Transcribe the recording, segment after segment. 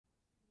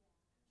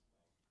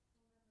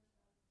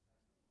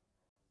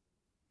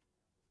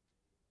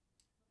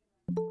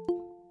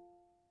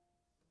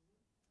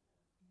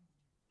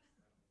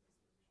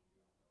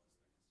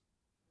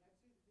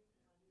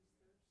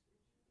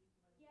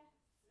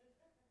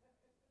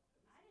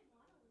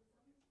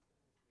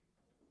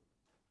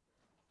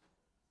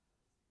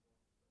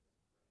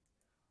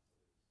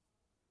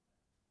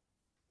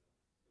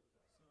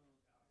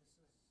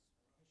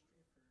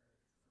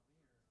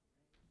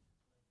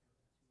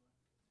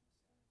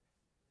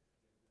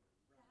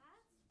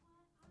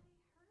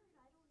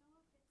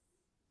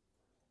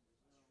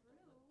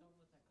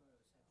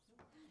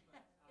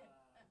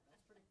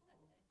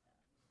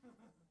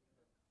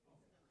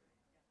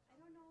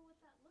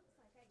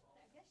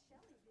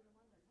Shelley would be the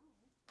one to know.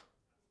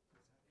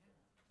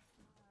 Unopposed.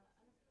 Mayor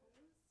twice, you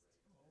know?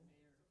 Two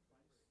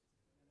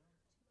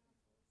unopposed.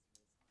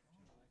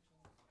 Two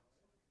elections.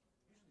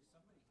 Usually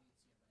somebody hates you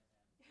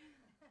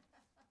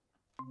by then.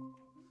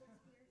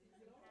 This year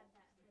he's had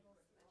that little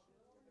special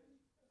term,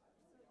 so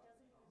it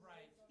doesn't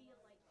Right. feel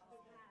like he's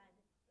had.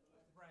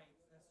 Right,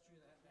 that's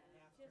true. That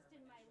half Just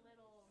term in my initially.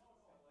 little,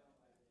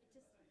 it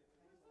just,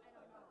 I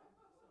don't know.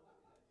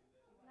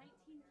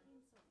 19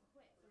 came so quick.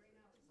 Just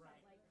Right.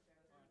 felt like,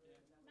 Oh, it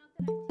did. not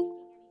that I'm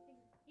taking anything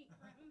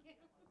away from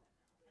him.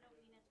 I don't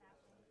mean it that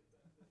way.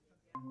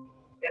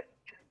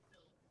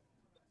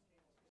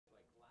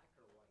 Like black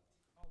or white?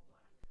 Oh,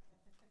 black.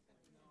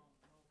 No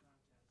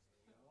contest.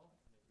 No?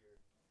 And if you're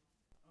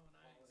Oh,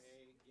 nice.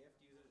 holiday gift,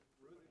 use it.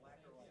 Ruth, black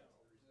or white?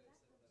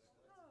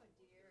 Oh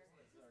dear.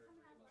 This is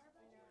coming out of our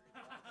budget.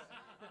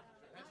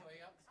 Eventually,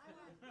 yep. I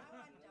want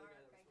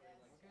dark, I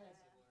guess. Okay.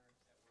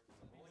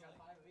 Only got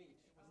 5 of each.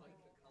 It was like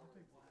the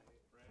color black.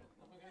 Red.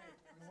 Okay.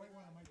 The white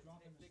one I might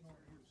drop in the snow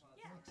and use.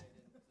 Yeah.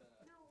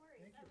 No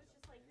worries. I was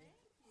just like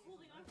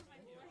holding on to my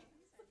legs.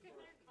 Like a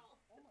better call.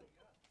 Oh my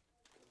god.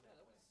 Yeah,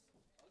 that was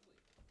ugly.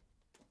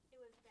 It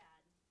was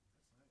bad.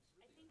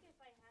 I think if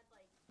I had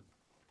like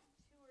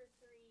 2 or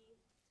 3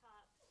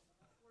 top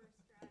worst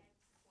drives.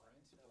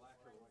 Brent, black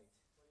or white?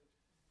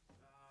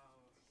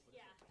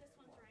 Yeah, this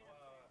one's right up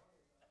there.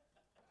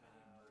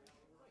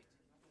 White.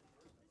 This is I'm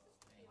cute. super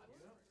excited.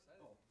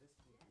 Oh, this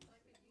I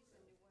could use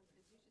a new one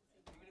because you should see.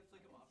 Are you gonna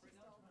flick him off right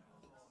now?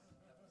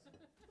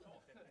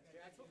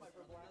 Yeah, I put my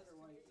black or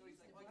white. So he's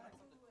like, oh, I got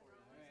something for you.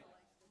 Alright.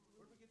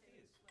 Where'd we get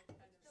these?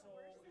 The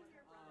worst thing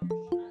your brother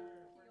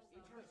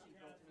HRC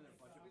built them in their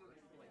budget. We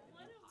looked for like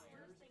One the of the hires.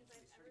 worst things They I've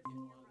started ever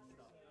seen getting your lots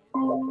brother of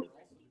do stuff. is They're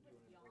also he would doing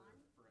it yawn.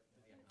 for the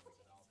economic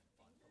development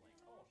fund for like,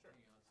 oh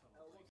sure, hang on,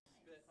 some like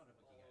spit. I'm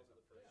gonna hook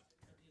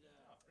you guys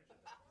up for that.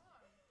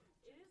 I did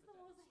It is the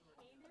most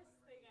heinous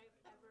thing I've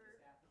ever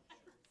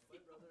My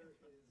brother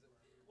is.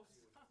 What's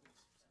up?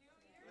 New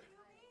year,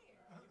 new me.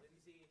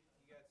 Lindsay,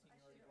 you got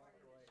seniority black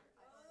or white?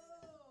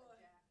 Oh.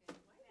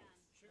 man.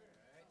 Sure.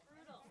 Alright.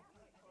 Brutal.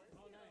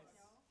 Oh, nice.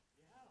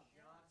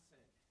 Johnson,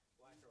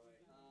 black or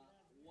white?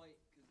 White,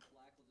 because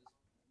black will just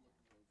look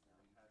really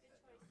funny. Good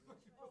choice.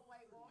 Oh,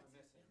 white won't. I'm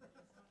missing.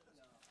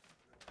 No.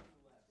 Two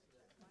left, so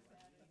that's My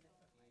bad.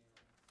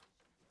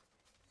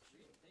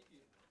 Sweet, thank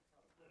you. So,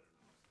 walked in.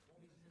 Not gonna get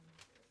down this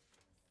middle.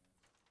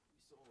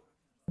 Cam,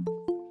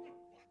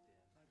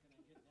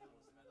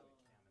 and out of the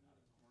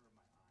corner of my eye,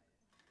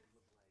 it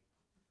looked like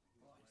he was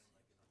wearing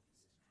like an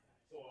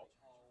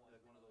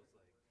like one of those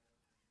like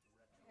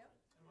retro Yep.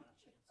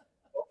 tracksuits.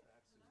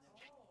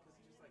 Because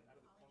he just like out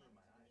of the corner of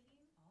my eye.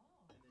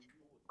 And then you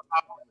would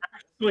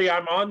Actually,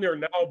 I'm on there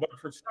now, but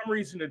for some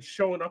reason it's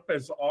showing up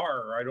as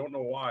R. I don't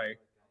know why.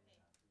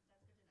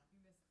 You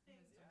missed a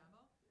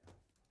memo?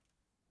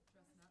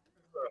 Dressing up for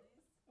the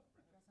holidays?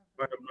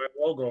 My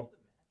logo.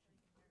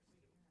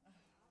 I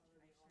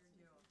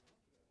sure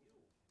do.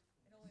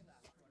 It only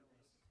lasts for 1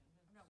 week.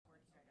 I'm not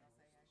working, I guess.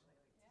 I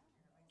actually like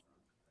take care of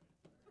myself.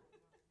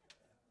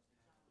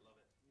 love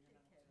it. Kid.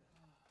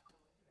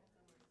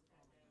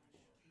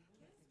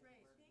 Kids,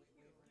 great. Thank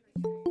you.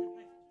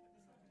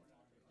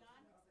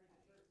 Don? Yeah, that's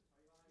okay. So, I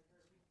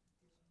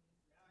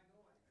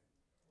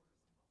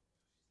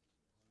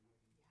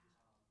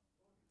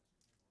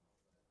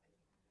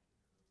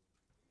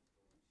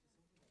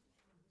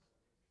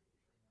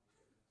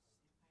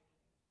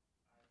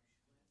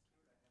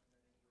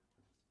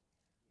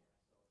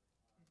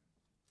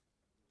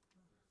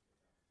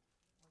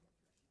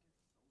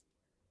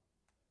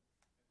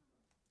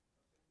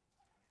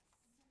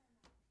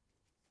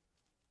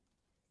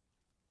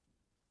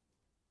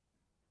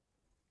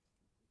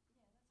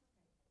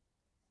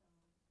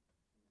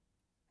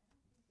don't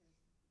think there's.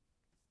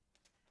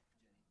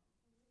 Jenny, I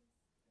might ask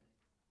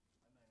a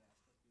few of those.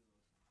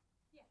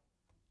 Yeah.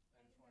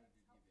 I just wanted to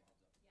give you a heads up.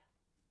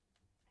 Yeah.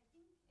 I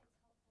think it's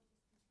helpful just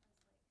because like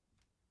there's kind of a funny narrative,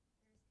 so it's very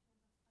limited.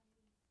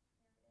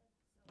 Yeah, so like because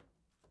sometimes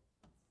pictures.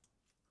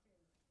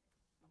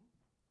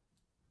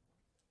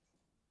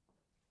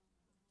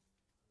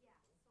 Yeah,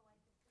 I know. I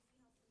don't know if,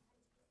 is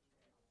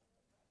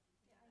there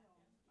any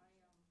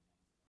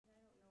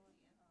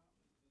detail that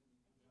you want me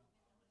to share? There's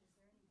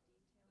everything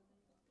that we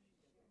voted on besides the 2 mechanic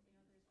positions are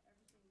really.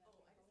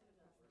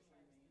 Todd's item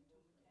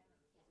was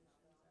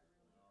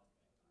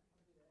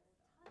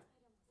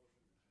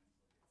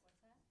What's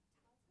that?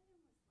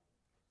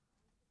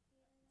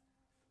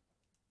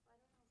 Todd's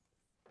item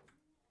was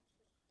like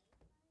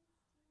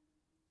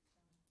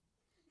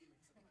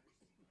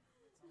complicated in a way. So I don't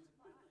know if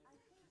explaining it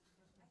actually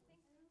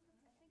clarifies to anything.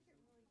 Well, I think it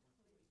really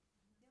clear.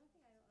 The only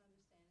thing I don't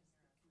understand is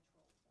the control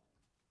point.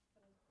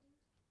 But I think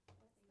what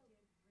they did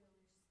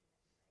really,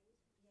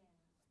 yeah.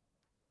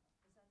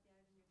 Is that the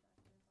item you're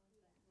talking about?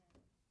 Yeah.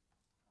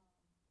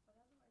 But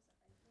otherwise,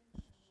 I think.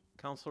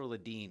 Councilor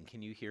Ladine,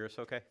 can you hear us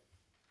okay?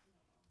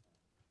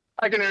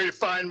 I can hear you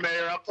fine,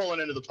 Mayor. I'm pulling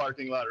into the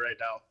parking lot right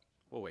now.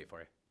 We'll wait for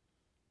you.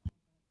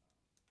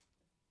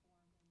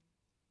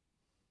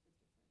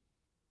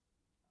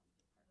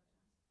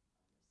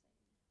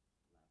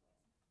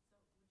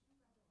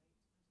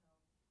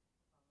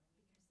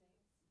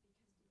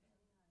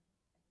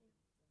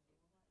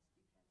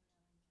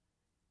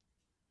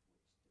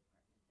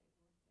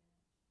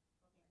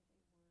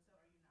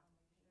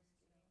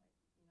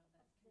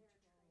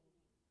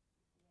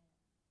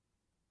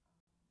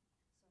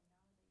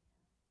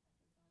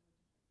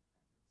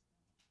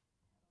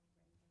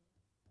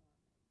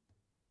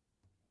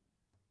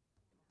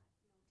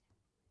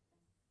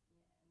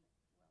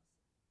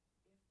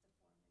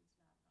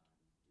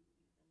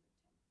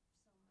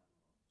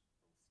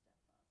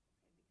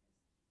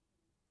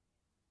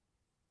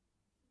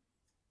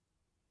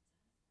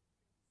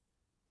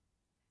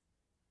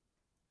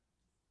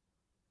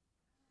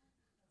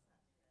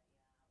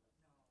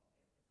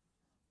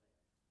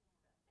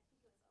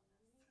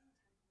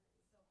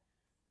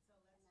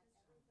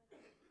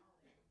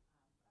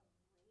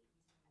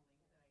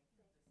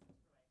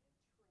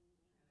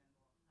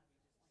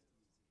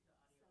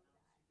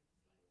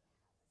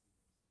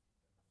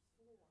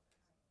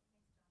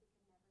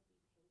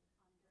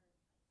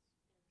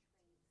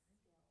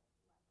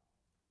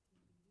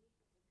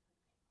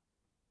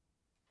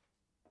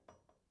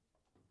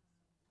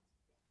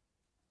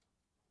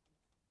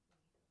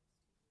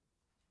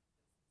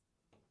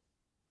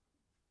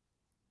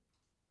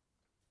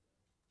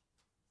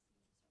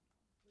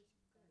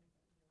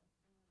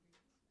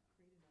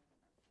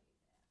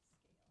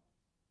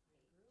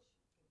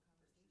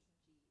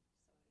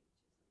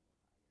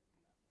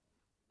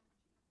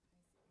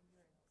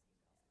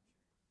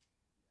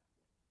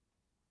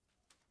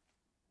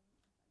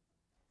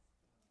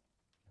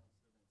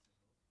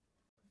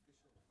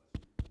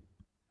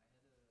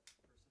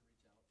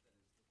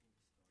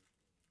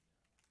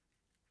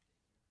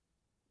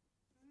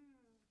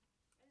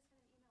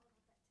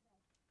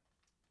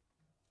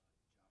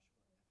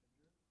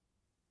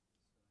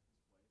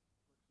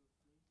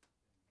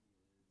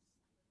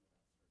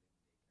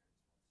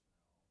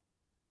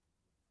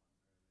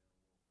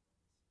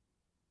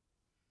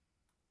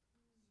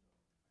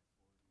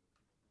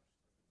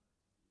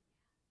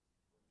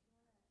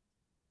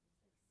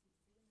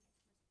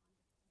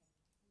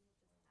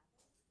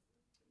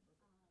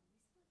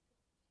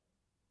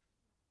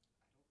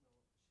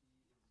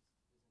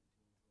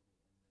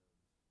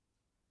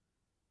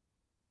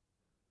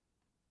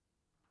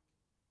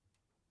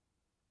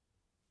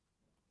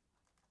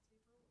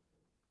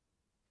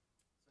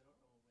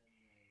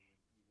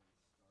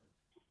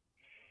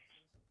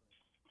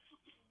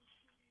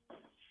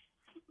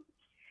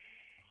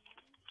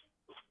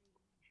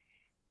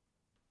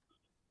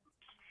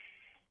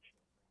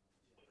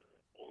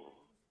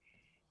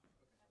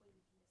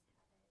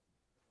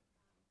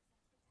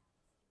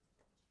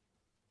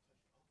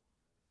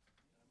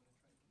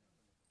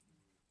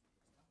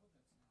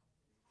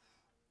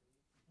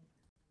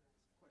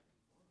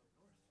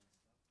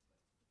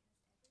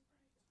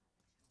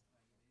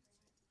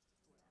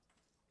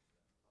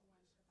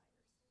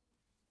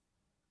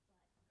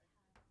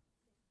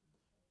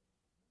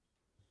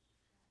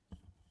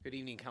 Good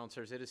evening,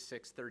 councilors. It is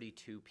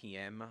 6:32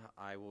 p.m.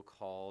 I will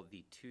call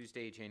the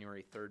Tuesday,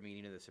 January 3rd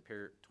meeting of the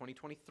Superior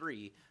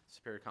 2023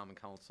 Superior Common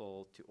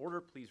Council to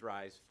order. Please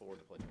rise for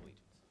the Pledge of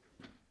Allegiance.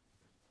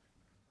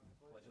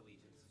 Pledge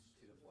allegiance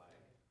to the flag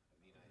of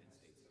the United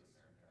States of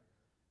America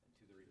and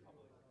to the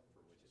republic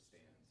for which it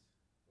stands,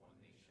 one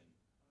nation,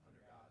 under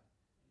God,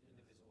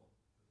 indivisible,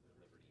 with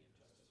liberty and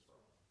justice for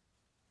all.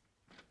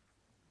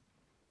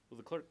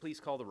 Will the clerk please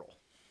call the roll?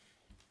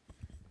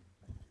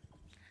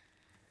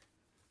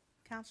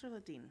 Councillor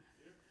Ledeen.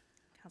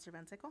 Councillor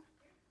Van Sickle.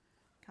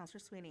 Councillor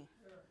Sweeney.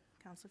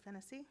 Councillor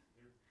Fennessy.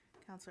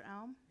 Councillor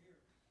Elm.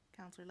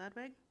 Councillor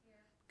Ludwig.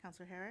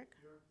 Councillor Herrick.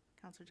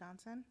 Councillor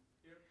Johnson.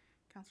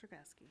 Councillor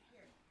Grasky.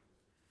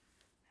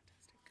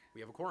 Fantastic.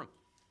 We have a quorum.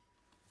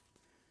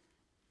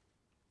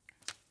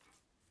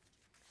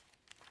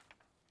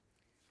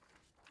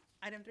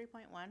 Item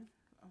 3.1.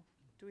 Oh,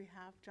 do we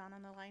have John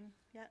on the line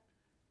yet?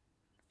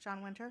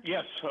 John Winter?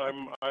 Yes,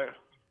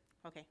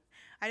 Okay.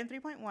 Item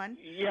 3.1.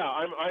 yeah,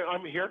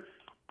 I'm here.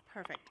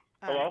 Perfect.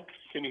 Hello,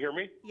 can you hear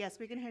me? Yes,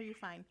 we can hear you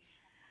fine.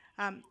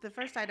 The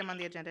first item on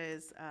the agenda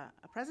is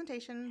a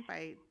presentation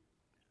by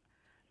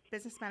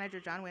Business Manager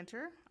John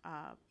Winter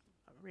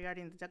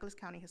regarding the Douglas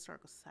County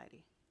Historical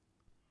Society.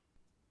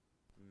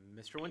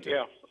 Mr. Winter.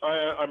 Yeah,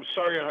 I'm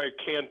sorry I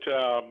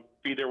can't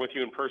be there with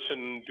you in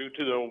person due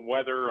to the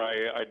weather.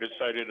 I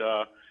decided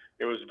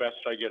it was best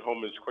I get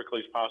home as quickly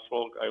as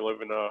possible. I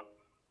live in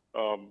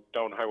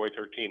down Highway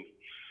 13,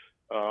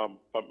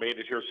 but made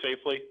it here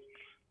safely.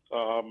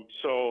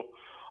 So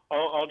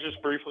I'll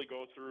just briefly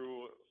go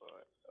through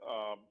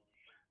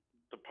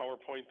the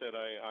PowerPoint that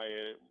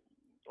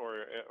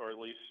or at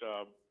least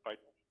by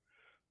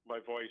my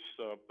voice,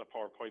 the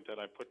PowerPoint that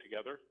I put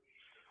together.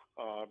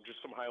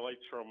 Just some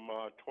highlights from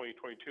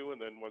 2022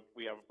 and then what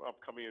we have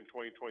upcoming in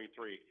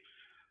 2023.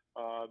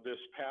 This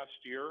past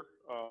year,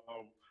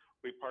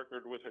 we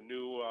partnered with a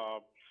new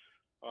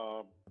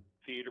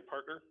theater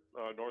partner,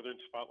 Northern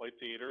Spotlight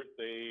Theater.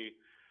 They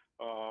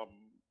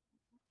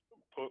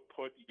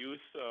put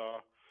youth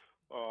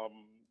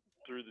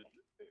through the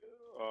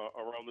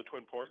around the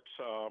Twin Ports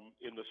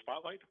in the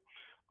spotlight.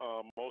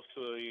 Most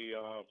of the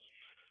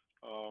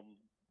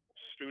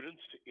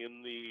students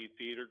in the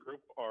theater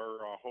group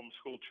are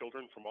homeschooled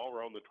children from all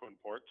around the Twin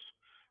Ports.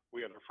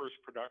 We had our first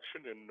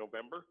production in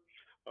November.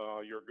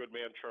 Your Good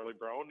Man, Charlie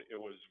Brown. It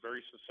was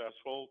very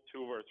successful.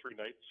 2 of our 3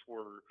 nights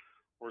were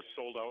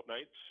sold out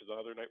nights. The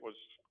other night was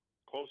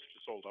close to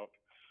sold out.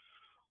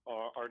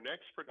 Our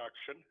next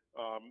production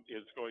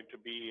is going to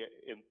be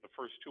in the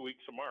first 2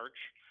 weeks of March,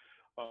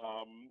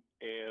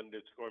 and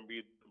it's going to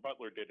be The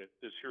Butler Did It.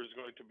 This year is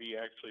going to be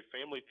actually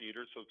family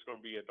theater, so it's going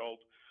to be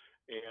adult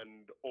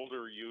and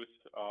older youth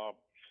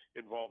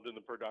involved in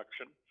the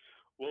production.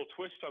 A little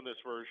twist on this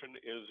version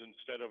is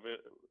instead of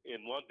it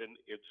in London,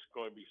 it's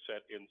going to be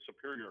set in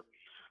Superior.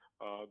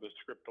 The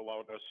script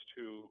allowed us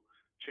to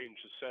change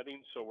the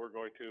setting, so we're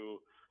going to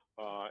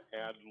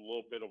add a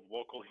little bit of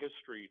local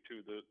history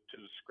to the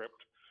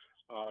script,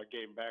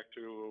 getting back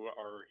to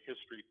our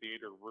history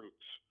theater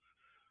roots.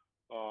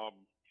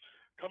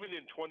 Coming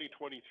in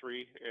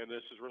 2023, and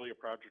this is really a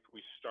project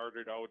we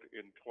started out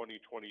in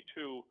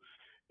 2022,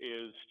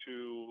 is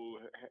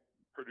to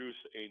produce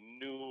a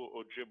new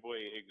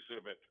Ojibwe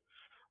exhibit.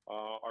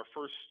 Our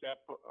first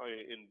step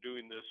in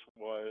doing this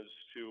was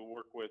to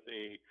work with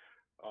a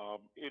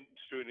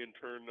student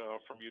intern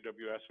from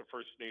UWS, a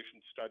First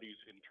Nation Studies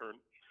intern,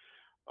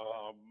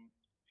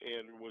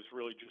 and was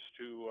really just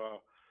to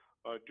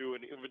do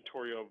an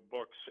inventory of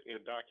books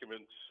and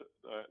documents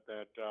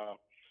that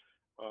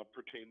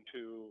pertain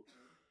to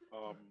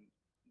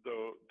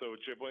the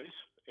Ojibways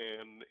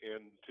and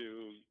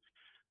to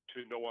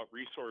know what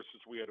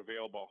resources we had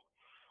available.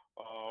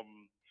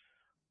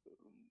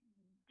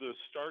 The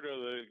start of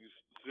the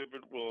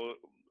exhibit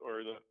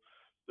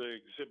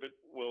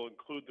will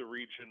include the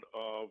region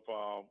of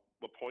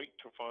La Pointe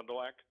to Fond du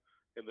Lac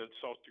and then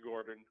south to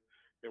Gordon.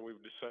 And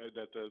we've decided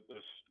that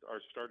our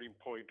starting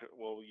point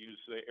will use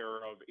the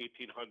era of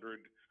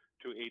 1800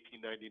 to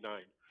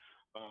 1899.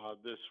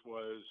 This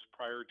was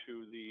prior to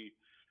the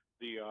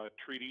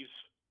treaties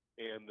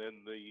and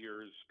then the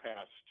years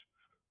past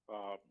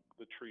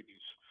the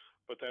treaties,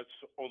 but that's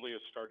only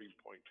a starting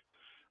point.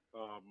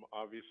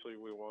 Obviously,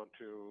 we want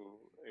to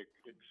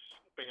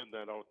expand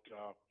that out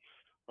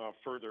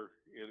further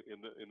in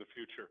the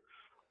future.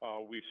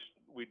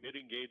 We did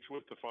engage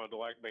with the Fond du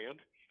Lac Band.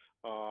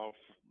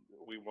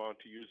 We want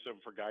to use them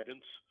for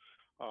guidance.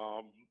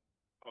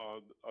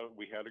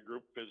 We had a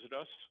group visit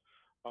us.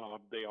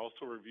 They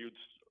also reviewed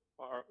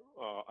our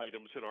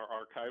items in our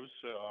archives,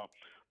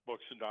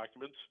 books and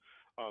documents.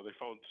 They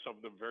found some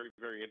of them very,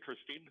 very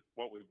interesting.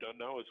 What we've done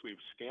now is we've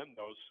scanned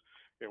those,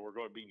 and we're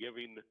going to be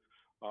giving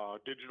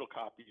digital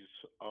copies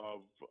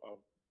of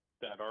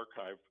that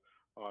archive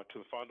to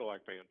the Fond du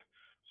Lac Band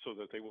so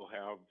that they will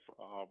have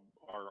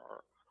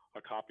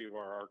a copy of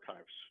our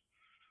archives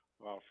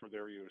for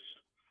their use.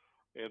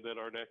 And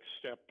then our next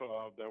step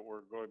that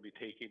we're going to be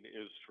taking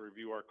is to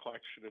review our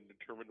collection and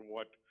determine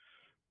what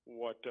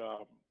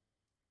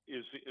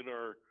is in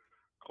our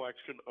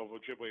collection of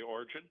Ojibwe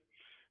origin,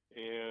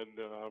 and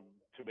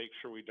to make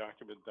sure we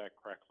document that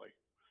correctly.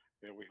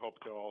 And we hope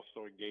to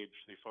also engage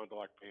the Fond du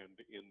Lac Band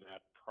in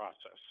that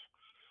process.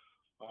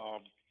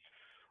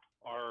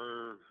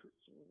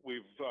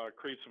 We've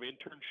created some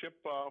internship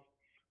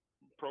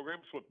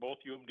programs with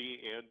both UMD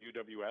and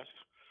UWS.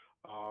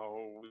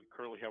 We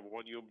currently have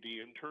one UMD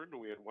intern.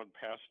 We had one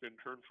past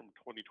intern from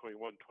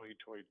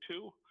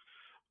 2021-2022.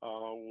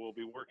 We'll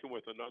be working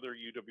with another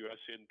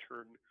UWS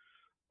intern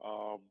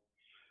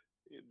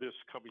this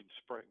coming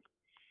spring.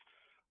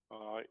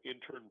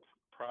 Intern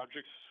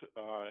projects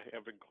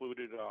have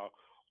included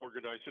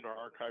organizing our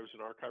archives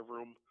and archive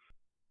room,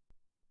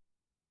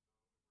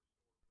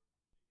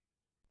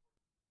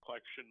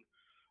 collection,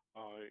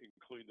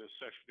 including the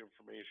session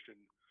information,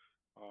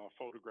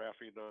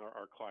 photographing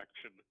our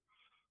collection,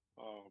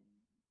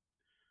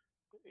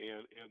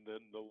 and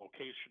then the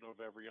location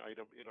of every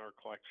item in our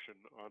collection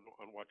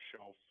on what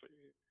shelf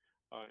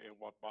and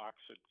what box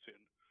it's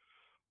in.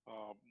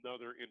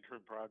 Other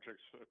intern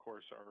projects, of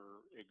course, are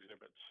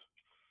exhibits.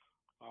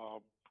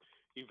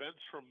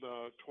 Events from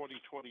the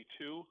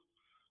 2022,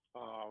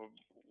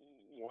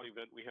 one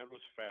event we had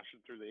was Fashion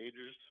Through the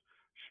Ages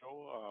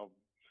show,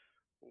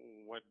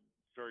 went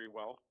very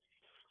well.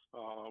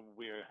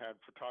 We had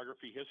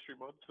Photography History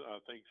Month,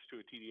 thanks to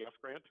a TDF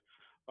grant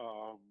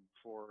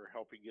for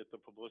helping get the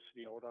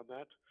publicity out on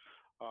that.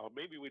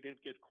 Maybe we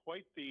didn't get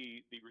quite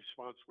the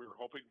response we were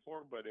hoping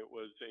for, but it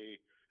was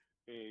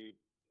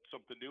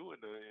something new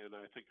and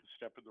I think a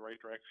step in the right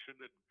direction,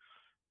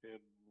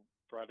 and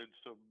brought in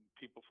some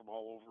people from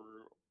all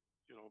over,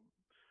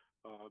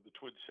 the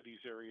Twin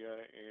Cities area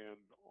and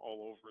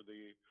all over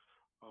the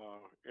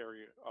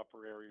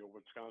upper area of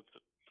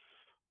Wisconsin.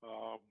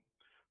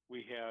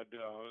 We had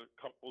a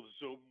couple of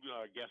Zoom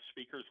guest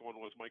speakers. One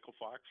was Michael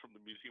Fox from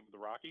the Museum of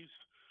the Rockies,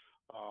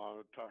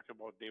 talking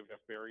about David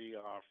F. Barry,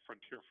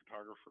 frontier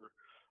photographer.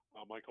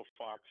 Michael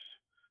Fox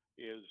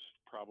is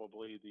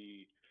probably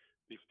the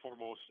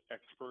foremost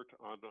expert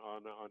on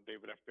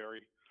David F.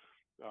 Barry.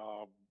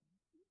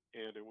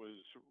 And it was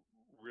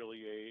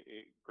really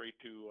a great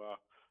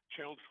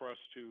challenge for us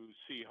to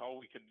see how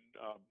we can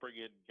bring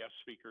in guest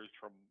speakers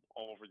from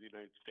all over the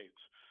United States.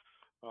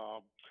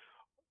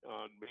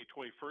 On May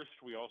 21st,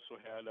 we also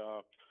had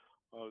a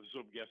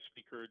Zoom guest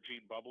speaker,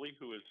 Jean Bubbly,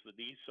 who is the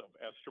niece of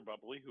Esther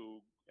Bubbly,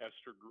 who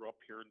Esther grew up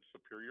here in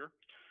Superior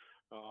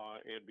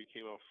and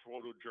became a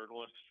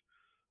photojournalist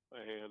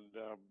and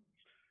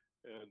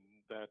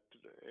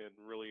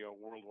really a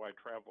worldwide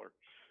traveler.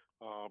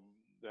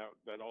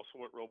 That also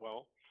went real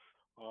well.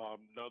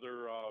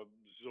 Another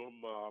Zoom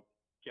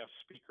guest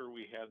speaker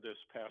we had this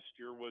past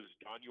year was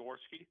Don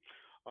Jaworski.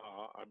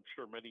 I'm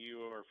sure many of you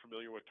are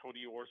familiar with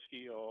Tony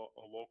Jaworski,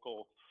 a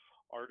local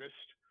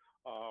artist.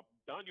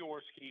 Don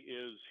Jaworski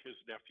is his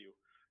nephew.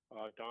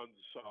 Don's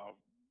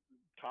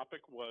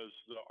topic was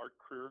the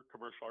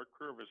commercial art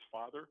career of his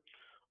father,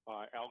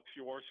 Alex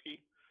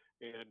Jaworski.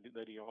 And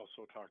then he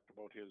also talked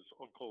about his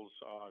uncles,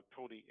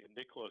 Tony and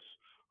Nicholas,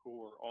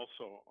 who were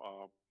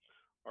also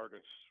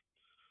artists.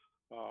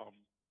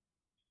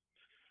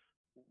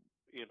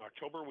 In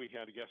October, we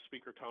had a guest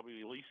speaker,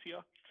 Tommy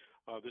Alicia.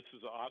 This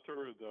is the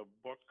author of the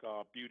book,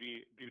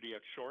 Beauty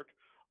at Short.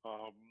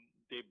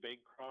 Dave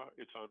Bancroft,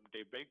 it's on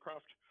Dave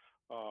Bancroft,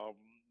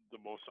 the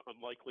most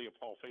unlikely of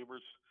Hall of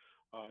Famers.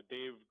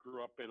 Dave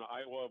grew up in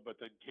Iowa, but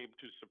then came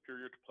to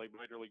Superior to play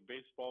minor league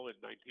baseball in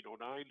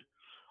 1909.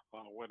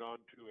 Went on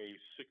to a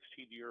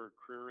 16-year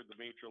career in the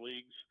major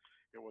leagues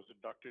and was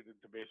inducted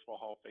into Baseball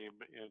Hall of Fame.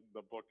 And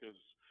the book is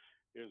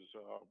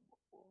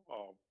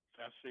a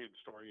fascinating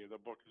story. The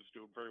book is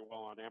doing very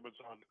well on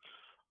Amazon.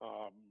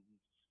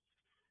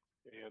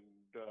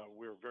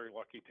 We're very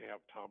lucky to have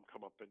Tom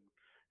come up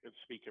and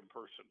speak in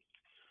person.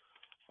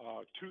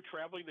 Two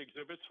traveling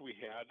exhibits we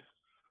had.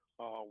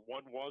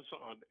 One was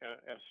on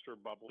Esther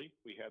Bubbly.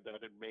 We had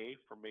that in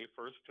May, from May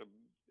 1st to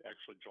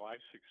actually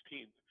July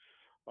 16th.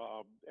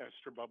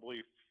 Esther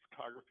Bubbly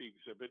photography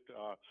exhibit.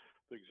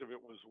 The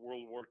exhibit was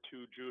World War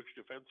II Jewish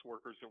defense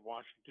workers in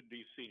Washington,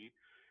 D.C.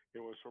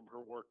 It was from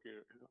her work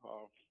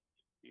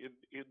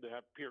in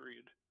that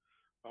period.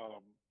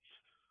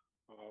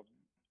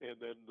 And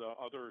then the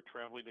other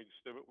traveling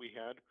exhibit we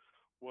had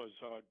was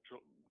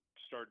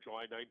started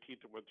July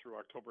 19th and went through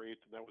October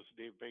 8th, and that was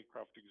the Dave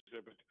Bancroft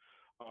exhibit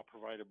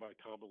provided by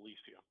Tom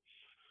Alicia,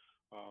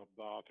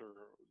 the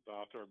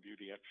author of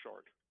Beauty at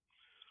Short.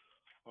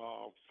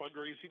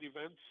 Fundraising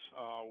events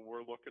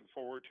we're looking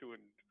forward to in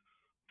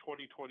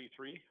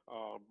 2023,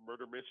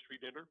 Murder Mystery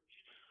Dinner.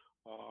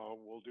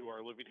 We'll do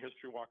our Living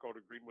History Walk out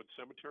of Greenwood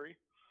Cemetery.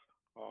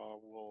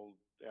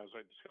 As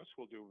I discussed,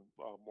 we'll do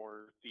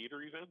more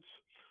theater events.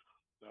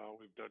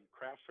 We've done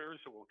craft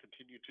fairs, and we'll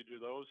continue to do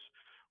those.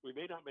 We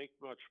may not make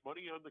much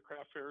money on the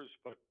craft fairs,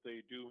 but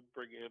they do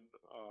bring in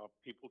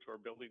people to our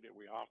building, and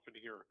we often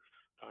hear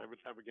time and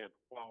time again,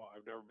 wow,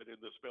 I've never been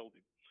in this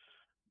building.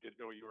 Didn't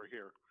know you were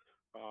here.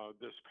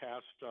 This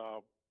past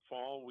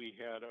fall, we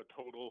had a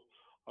total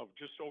of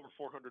just over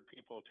 400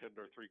 people attend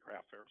our 3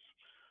 craft fairs.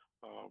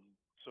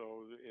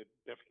 So it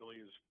definitely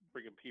is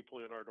bringing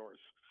people in our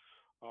doors.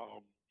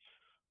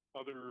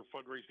 Other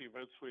fundraising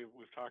events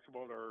we've talked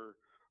about are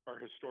our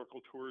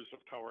historical tours of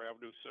Tower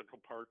Avenue,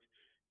 Central Park,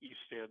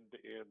 East End,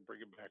 and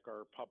bringing back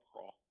our pub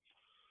crawl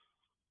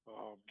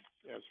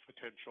as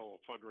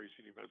potential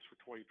fundraising events for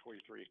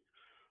 2023.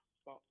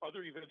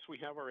 Other events we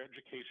have are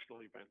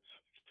educational events.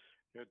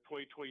 In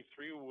 2023,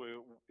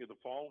 in the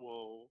fall,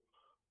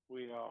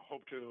 we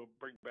hope to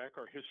bring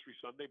back our History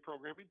Sunday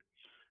programming.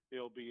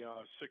 It'll be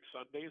 6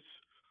 Sundays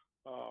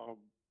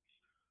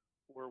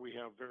where we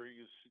have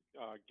various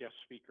guest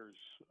speakers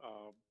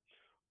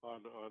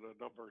on a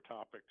number of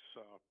topics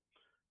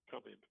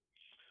coming.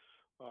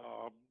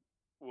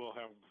 We'll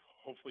have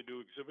hopefully new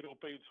exhibit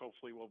openings.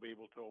 Hopefully we'll be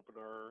able to open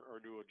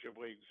our new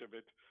Ojibwe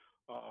exhibit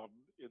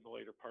in the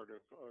later part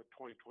of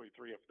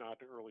 2023, if not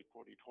early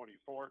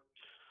 2024.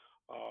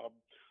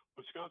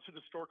 Wisconsin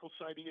Historical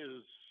Society,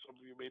 as some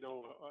of you may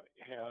know,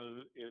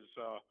 is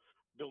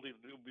building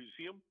a new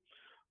museum,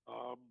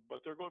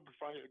 but they're going to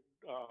provide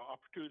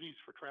opportunities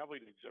for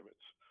traveling exhibits.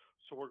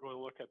 So we're going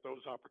to look at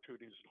those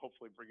opportunities and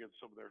hopefully bring in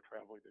some of their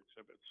traveling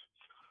exhibits.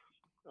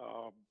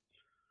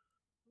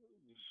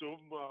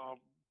 Zoom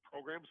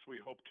programs, we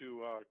hope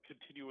to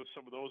continue with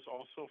some of those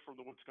also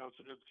from the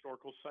Wisconsin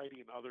Historical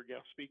Society and other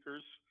guest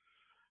speakers,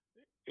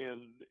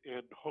 and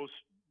host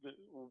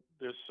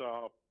this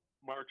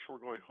March. We're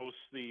going to host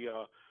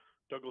the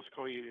Douglas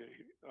County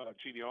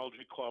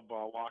Genealogy Club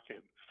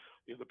lock-in.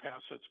 In the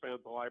past, it's been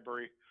at the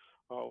library.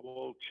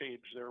 We'll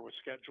change there with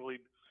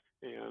scheduling,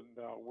 and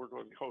we're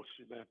going to be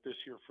hosting that this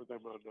year for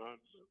them on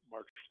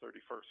March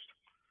 31st.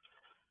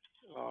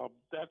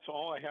 That's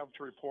all I have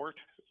to report.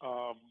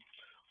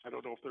 I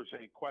don't know if there's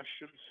any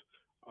questions.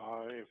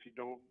 If you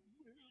don't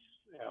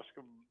ask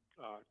them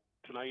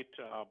tonight,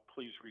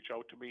 please reach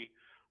out to me.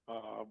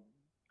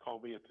 Call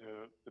me at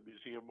the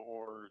museum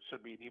or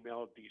send me an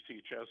email at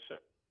dchs.org.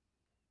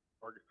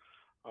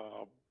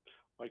 I'd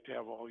like to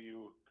have all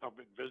you come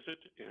and visit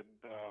and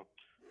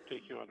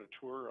take you on a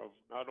tour of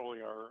not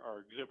only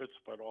our exhibits,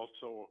 but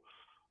also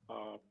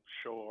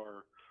show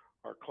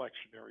our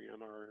collection area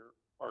and our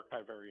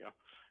archive area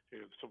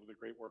and some of the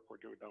great work we're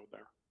doing down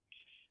there.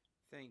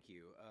 Thank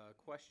you.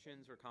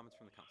 Questions or comments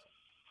from the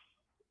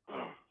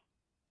council?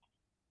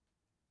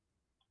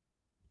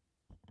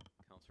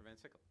 Councilor Van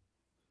Sickle.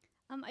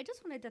 I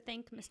just wanted to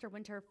thank Mr.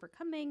 Winter for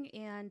coming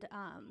and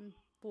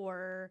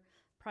for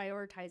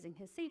prioritizing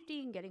his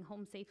safety and getting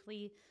home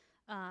safely.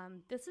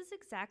 This is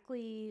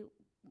exactly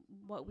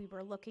what we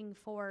were looking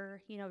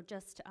for,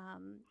 just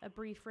a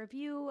brief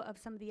review of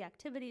some of the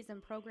activities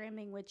and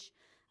programming, which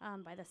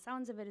by the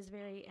sounds of it is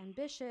very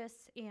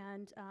ambitious.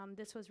 And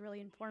this was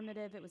really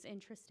informative. It was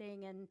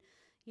interesting. And,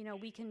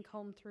 we can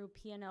comb through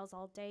P&Ls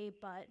all day,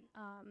 but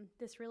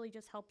this really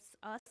just helps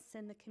us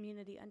and the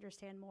community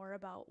understand more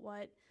about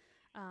what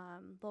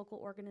local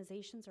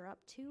organizations are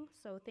up to.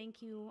 So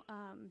thank you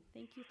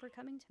for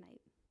coming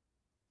tonight.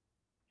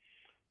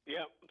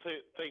 Yeah,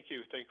 thank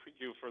you. Thank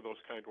you for those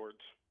kind words.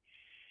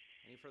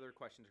 Any further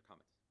questions or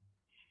comments?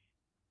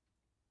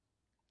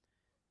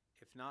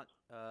 If not,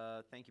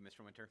 thank you,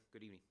 Mr. Winter.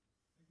 Good evening.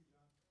 Thank you,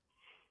 John.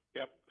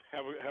 Yep.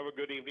 Have a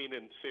good evening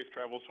and safe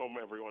travels home,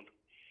 everyone.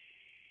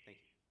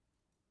 Thank you.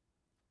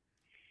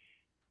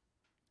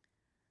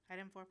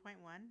 Item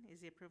 4.1 is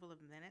the approval of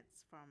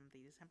minutes from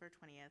the December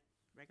 20th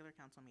regular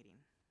council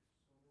meeting.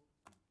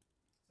 Second.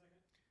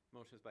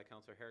 Motion is by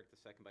Councilor Herrick, the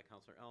second by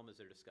Councilor Elm. Is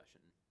there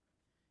discussion?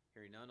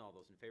 Hearing none, all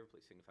those in favor,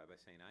 please signify by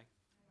saying aye.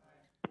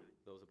 Aye.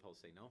 Those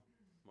opposed say no.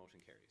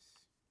 Motion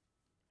carries.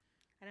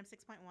 Item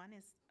 6.1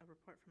 is a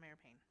report from Mayor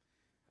Payne.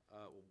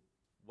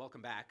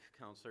 Welcome back,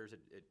 councilors.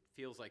 It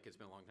feels like it's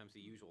been a long time. It's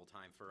the usual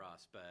time for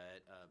us,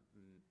 but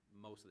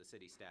most of the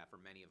city staff, or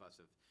many of us,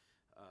 have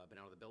been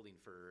out of the building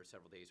for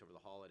several days over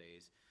the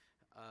holidays.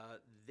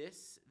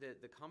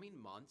 The coming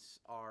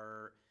months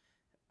are,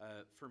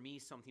 for me,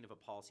 something of a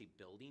policy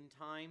building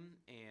time.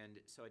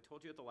 And so I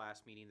told you at the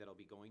last meeting that I'll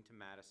be going to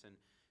Madison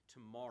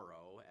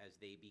tomorrow as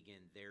they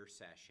begin their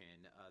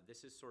session.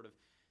 This is sort of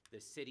the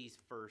city's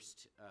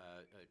first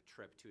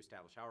trip to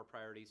establish our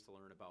priorities, to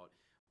learn about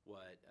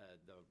what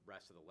the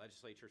rest of the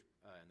legislature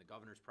and the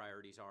governor's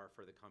priorities are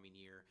for the coming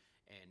year,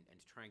 and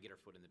to try and get our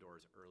foot in the door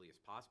as early as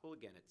possible.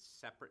 Again, it's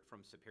separate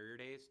from Superior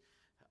Days,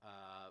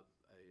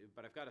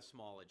 but I've got a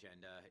small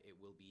agenda. It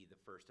will be the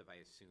first of,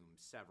 I assume,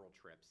 several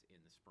trips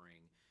in the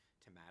spring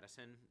to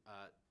Madison.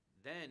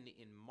 Then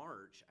in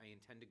March, I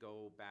intend to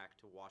go back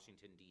to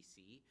Washington,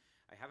 D.C.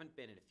 I haven't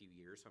been in a few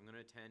years, so I'm going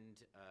to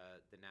attend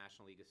the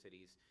National League of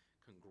Cities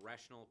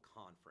Congressional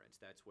Conference.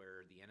 That's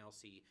where the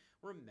NLC,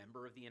 we're a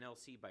member of the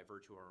NLC by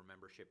virtue of our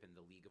membership in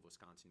the League of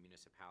Wisconsin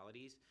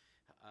Municipalities.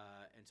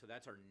 And so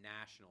that's our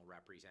national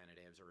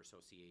representatives or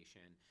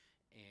association.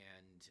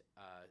 And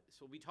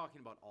so we'll be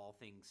talking about all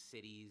things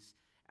cities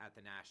at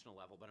the national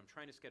level, but I'm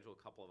trying to schedule a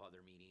couple of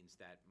other meetings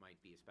that might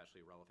be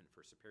especially relevant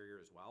for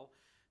Superior as well.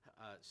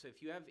 So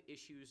if you have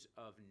issues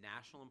of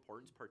national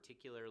importance,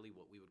 particularly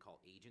what we would call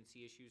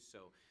agency issues,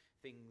 so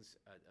things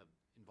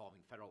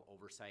involving federal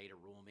oversight or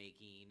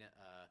rulemaking,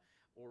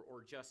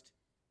 or just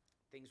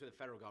things where the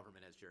federal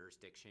government has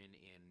jurisdiction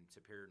in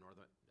Superior,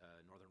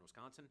 northern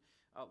Wisconsin,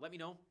 let me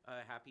know.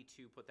 Happy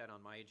to put that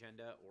on my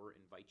agenda or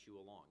invite you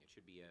along. It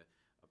should be a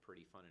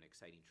pretty fun and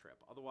exciting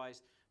trip.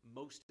 Otherwise,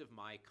 most of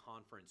my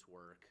conference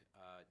work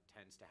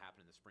tends to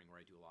happen in the spring, where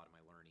I do a lot of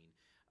my learning.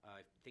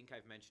 I think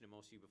I've mentioned to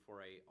most of you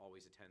before, I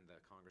always attend the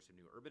Congress of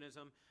New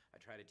Urbanism.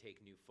 I try to take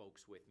new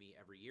folks with me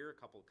every year. A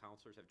couple of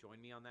counselors have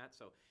joined me on that.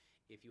 So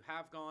if you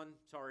have gone,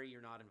 sorry,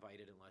 you're not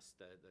invited unless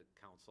the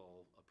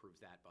council approves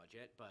that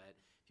budget. But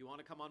if you want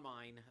to come on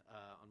mine,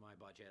 on my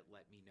budget,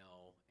 let me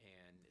know.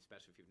 And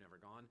especially if you've never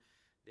gone,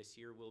 this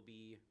year will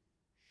be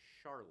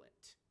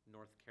Charlotte,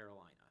 North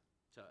Carolina.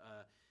 So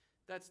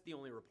that's the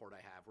only report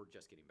I have. We're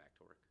just getting back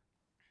to work.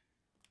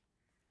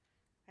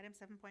 Item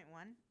 7.1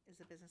 is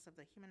the business of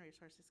the Human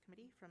Resources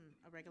Committee from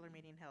a regular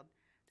meeting held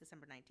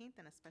December 19th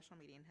and a special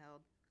meeting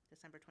held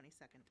December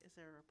 22nd. Is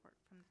there a report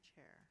from the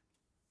chair?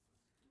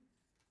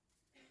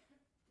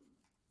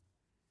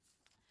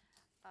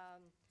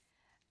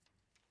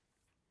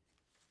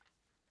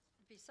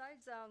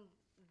 Besides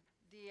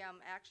the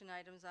action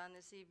items on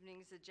this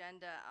evening's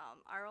agenda,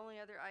 our only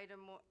other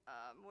item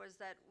was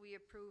that we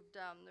approved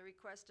the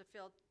request to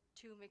fill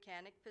 2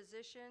 mechanic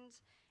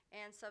positions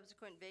and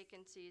subsequent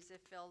vacancies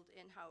if filled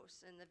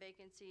in-house. And the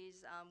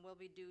vacancies will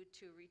be due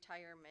to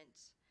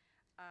retirement.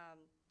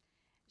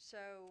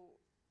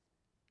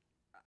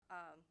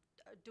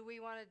 Do we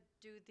want to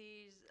do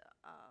these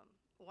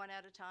one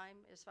at a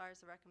time as far as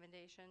the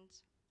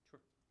recommendations?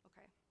 Sure.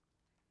 Okay.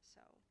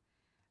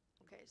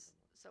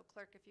 So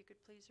clerk, if you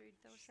could please read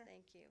those. Sure.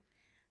 Thank you.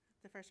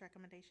 The first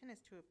recommendation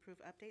is to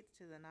approve updates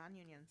to the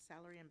non-union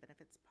salary and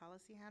benefits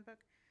policy handbook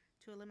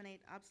to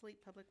eliminate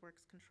obsolete public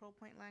works control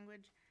point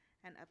language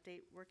and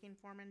update working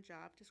foreman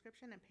job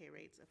description and pay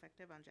rates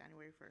effective on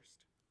January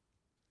 1st.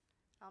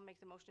 I'll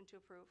make the motion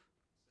to approve.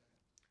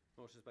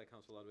 Motion's by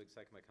Councilor Ludwig,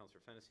 second by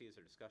Councilor Fennessy. Is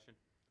there discussion?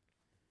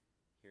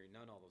 Hearing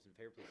none, all those in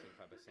favor, please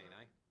signify by saying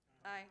aye.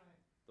 Aye.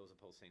 Those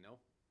opposed say no.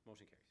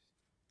 Motion carries.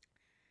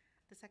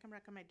 The second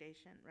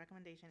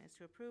recommendation is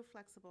to approve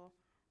flexible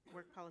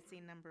work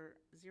policy number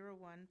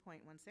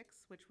 01.16,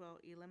 which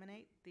will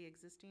eliminate the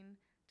existing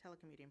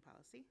telecommuting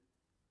policy.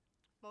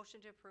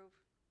 Motion to approve.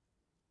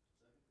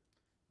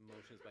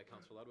 Motion's by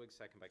Councilor Ludwig,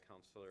 second by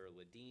Councilor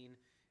Ledeen.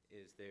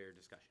 Is there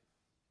discussion?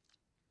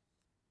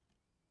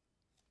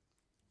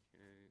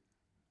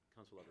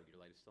 Councilor Ludwig, your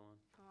light is still on?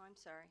 Oh, I'm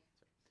sorry.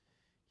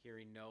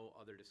 Hearing no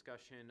other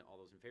discussion, all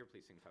those in favor,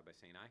 please signify by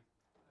saying aye.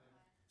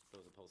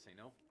 Those opposed say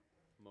no.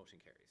 Motion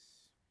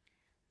carries.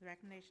 The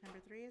recommendation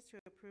number 3 is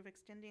to approve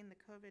extending the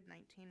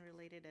COVID-19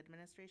 related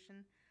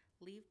administration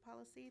leave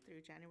policy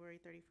through January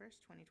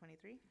 31st,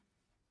 2023.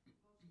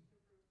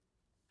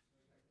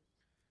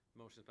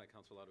 Motion's by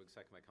Councilor Ludwig,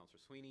 second by Councilor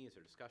Sweeney. Is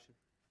there discussion?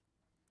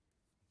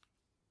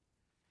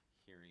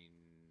 Hearing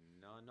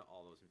none,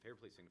 all those in favor,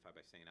 please signify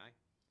by saying aye.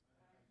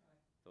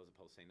 Those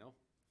opposed say no.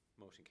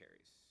 Motion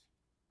carries.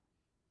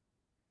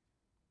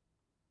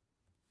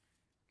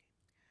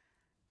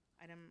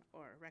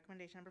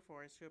 Recommendation number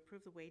 4 is to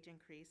approve the wage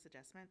increase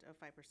adjustment of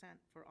 5%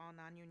 for all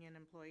non-union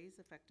employees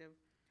effective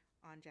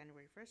on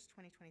January 1st,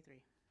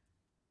 2023.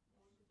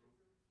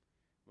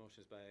 Motion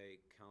is by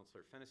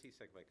Councilor Fennessy,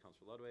 second by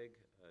Councilor Ludwig.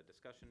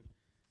 Discussion.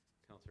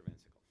 Councilor Van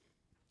Sickle.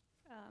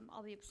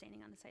 I'll be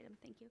abstaining on this item.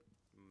 Thank you.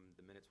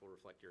 The minutes will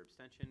reflect your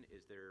abstention.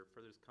 Is there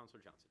further?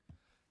 Councilor Johnson.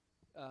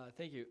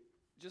 Thank you.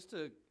 Just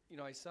to,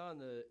 I saw in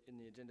the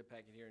agenda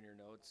packet here in your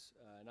notes,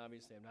 and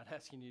obviously I'm not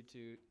asking you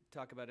to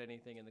talk about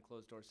anything in the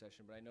closed door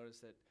session, but I noticed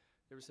that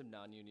there was some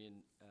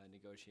non-union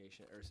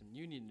negotiation, or some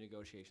union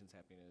negotiations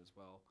happening as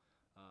well.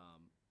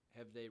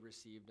 Have they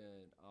received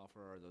an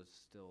offer, or are those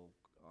still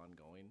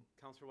ongoing?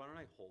 Councilor, why don't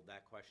I hold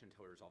that question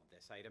until we resolve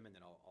this item, and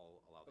then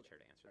I'll allow the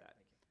chair to answer that.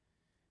 Thank you.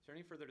 Is there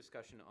any further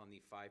discussion on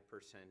the 5%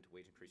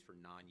 wage increase for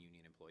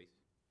non-union employees?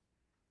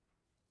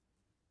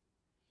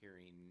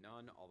 Hearing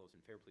none, all those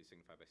in favor, please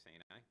signify by saying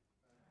aye.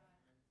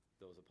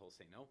 Those opposed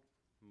say no.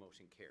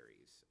 Motion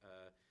carries.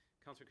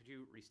 Councilor, could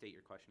you restate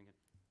your question again?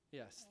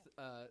 Yes,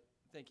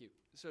 thank you.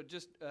 So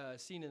just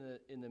seen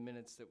in the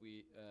minutes that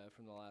we,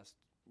 from the last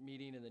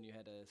meeting, and then you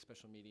had a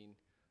special meeting,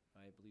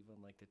 I believe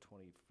on like the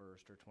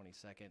 21st or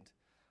 22nd.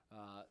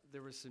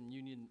 There was some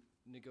union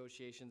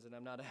negotiations, and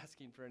I'm not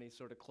asking for any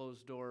sort of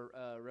closed door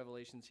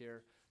revelations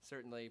here,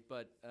 certainly,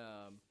 but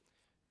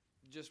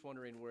just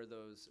wondering where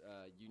those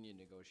union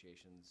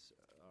negotiations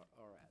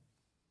are at.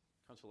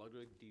 Councilor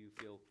Ludwig, do you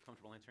feel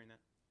comfortable answering that?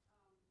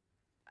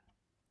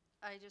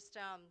 I just,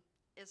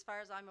 as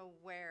far as I'm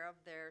aware of,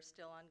 they're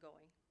still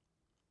ongoing.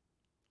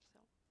 So.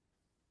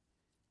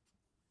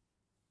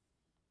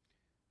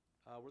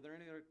 Were there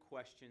any other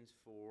questions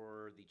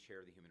for the chair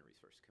of the Human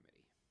Resource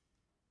Committee?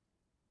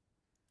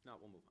 No,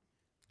 we'll move on.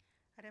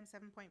 Item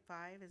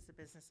 7.5 is the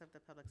business of the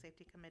Public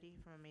Safety Committee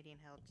from a meeting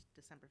held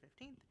December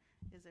 15th.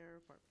 Is there a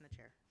report from the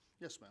chair?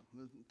 Yes,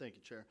 ma'am. Thank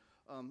you, Chair.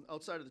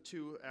 Outside of the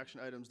 2 action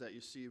items that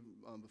you see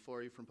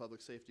before you from Public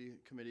Safety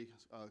Committee,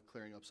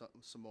 clearing up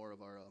some more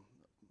of our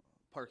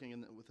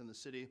parking within the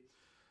city,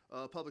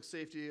 Public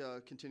Safety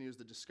continues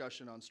the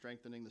discussion on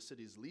strengthening the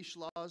city's leash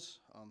laws.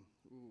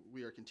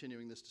 We are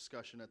continuing this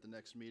discussion at the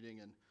next meeting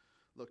and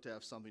look to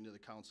have something to the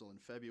council in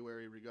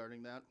February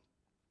regarding that.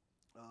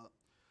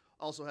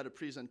 Also had a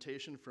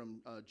presentation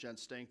from Jen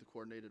Stank, the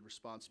Coordinated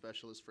Response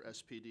Specialist for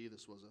SPD.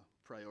 This was a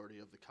priority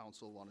of the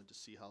council, wanted to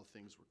see how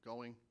things were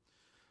going.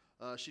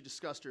 She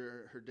discussed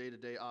her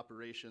day-to-day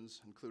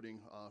operations, including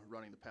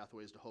running the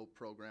Pathways to Hope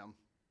program.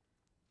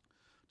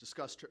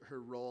 Discussed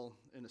her role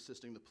in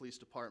assisting the police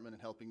department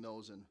and helping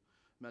those in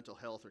mental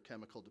health or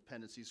chemical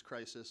dependencies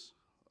crisis.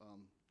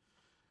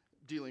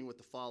 Dealing with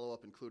the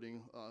follow-up,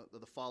 including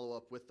the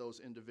follow-up with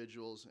those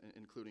individuals,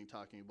 including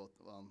talking about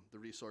the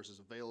resources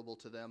available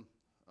to them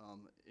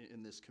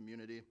in this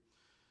community.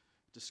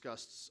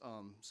 Discussed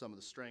some of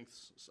the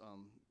strengths,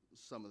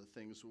 some of the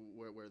things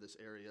where this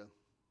area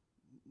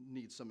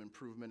needs some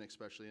improvement,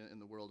 especially in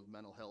the world of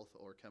mental health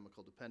or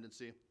chemical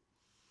dependency.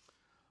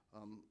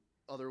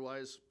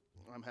 Otherwise,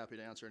 I'm happy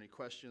to answer any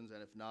questions,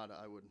 and if not,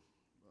 I would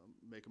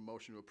make a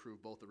motion to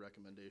approve both the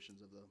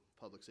recommendations of the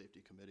Public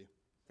Safety Committee.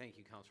 Thank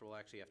you, Counselor.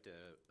 We'll actually have to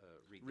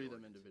read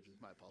Them ordinance. individually.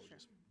 My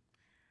apologies.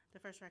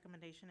 The first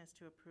recommendation is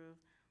to approve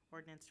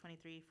ordinance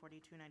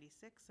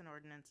 234296, an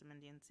ordinance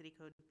amending City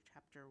Code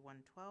Chapter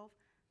 112,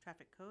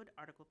 Traffic Code,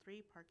 Article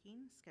 3,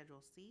 Parking,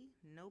 Schedule C,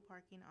 no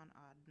parking on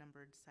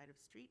odd-numbered side of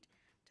street,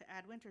 to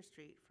add Winter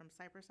Street from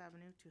Cypress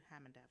Avenue to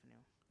Hammond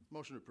Avenue.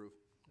 Motion to approve.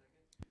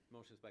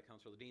 Motion is by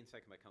Counselor Ledeen,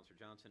 second by Counselor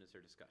Johnson. Is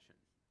there discussion?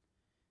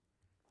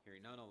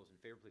 Hearing none, all those in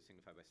favor, please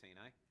signify by saying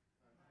aye.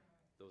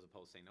 Those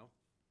opposed say no.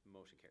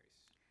 Motion carries.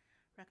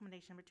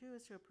 Recommendation number 2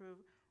 is to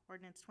approve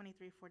ordinance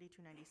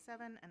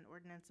 234297, an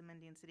ordinance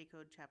amending City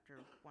Code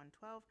Chapter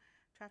 112,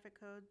 Traffic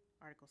Code,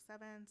 Article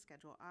 7,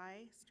 Schedule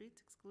I, streets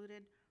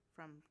excluded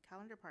from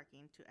calendar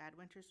parking, to add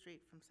Winter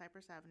Street from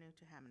Cypress Avenue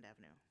to Hammond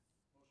Avenue.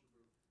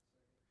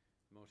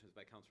 Motion is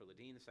by Counselor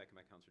Ledeen, second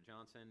by Counselor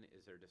Johnson.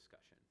 Is there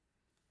discussion?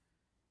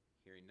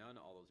 Hearing none,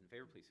 all those in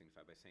favor, please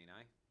signify by saying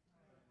aye.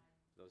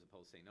 Those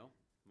opposed say no.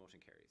 Motion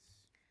carries.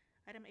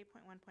 Item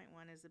 8.1.1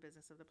 is the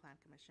business of the Plan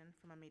Commission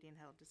from a meeting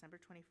held December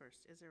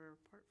 21st. Is there a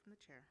report from the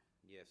chair?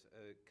 Yes,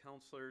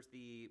 Counselors,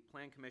 the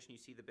Plan Commission,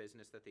 you see the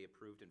business that they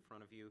approved in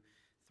front of you.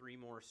 3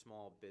 more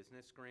small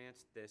business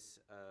grants. This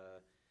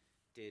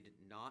did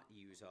not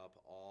use up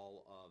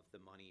all of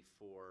the money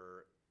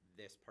for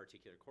this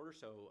particular quarter,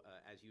 so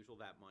as usual,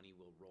 that money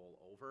will roll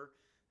over.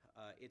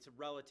 It's a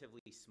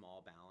relatively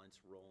small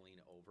balance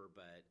rolling over,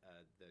 but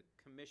the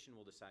commission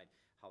will decide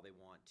how they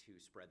want to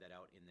spread that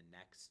out in the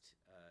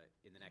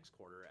next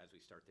quarter as we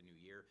start the new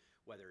year,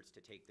 whether it's to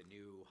take the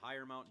new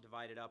higher amount and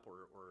divide it up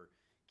or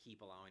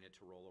keep allowing it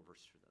to roll over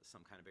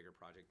some kind of bigger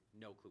project.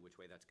 No clue which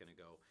way that's going to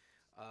go.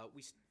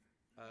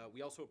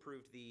 We also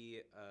approved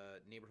the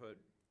neighborhood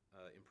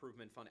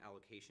improvement fund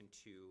allocation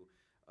to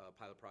a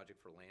pilot project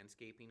for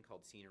landscaping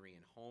called Scenery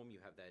and Home. You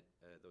have that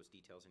those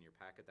details in your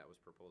packet. That was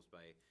proposed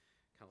by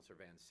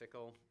Councilor Van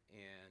Sickle.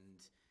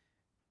 And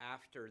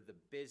after the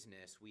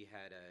business, we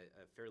had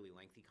a fairly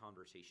lengthy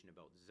conversation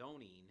about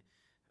zoning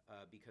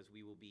because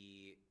we will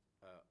be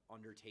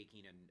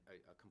undertaking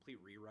a complete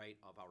rewrite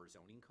of our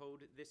zoning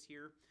code this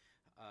year.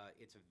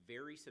 It's a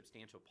very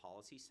substantial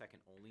policy,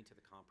 second only to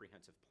the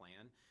comprehensive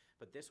plan,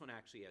 but this one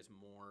actually has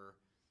more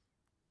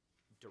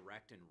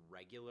direct and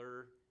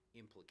regular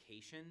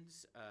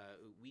implications.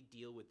 We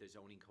deal with the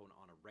zoning code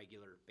on a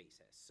regular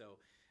basis. So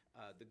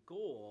the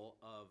goal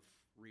of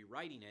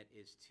rewriting it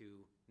is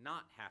to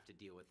not have to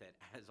deal with it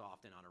as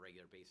often on a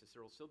regular basis.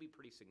 There will still be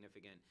pretty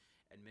significant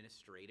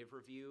administrative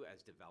review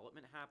as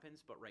development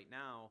happens, but right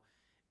now,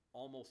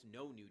 almost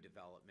no new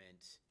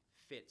development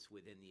fits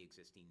within the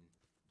existing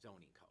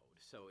zoning code.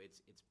 So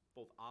it's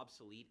both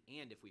obsolete,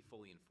 and if we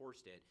fully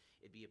enforced it,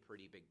 it'd be a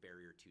pretty big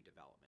barrier to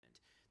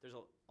development. There's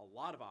a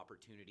lot of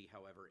opportunity,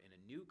 however, in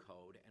a new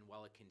code, and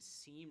while it can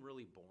seem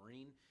really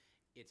boring,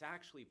 it's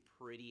actually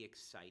pretty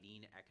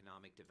exciting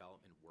economic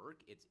development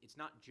work. It's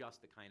not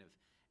just the kind of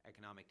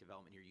economic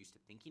development you're used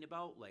to thinking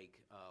about, like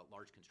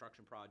large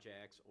construction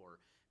projects or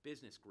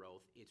business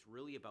growth. It's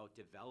really about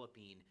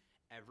developing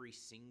every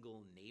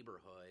single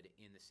neighborhood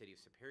in the city of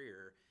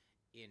Superior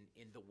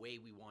in the way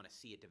we want to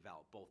see it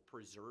develop, both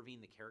preserving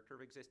the character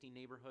of existing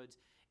neighborhoods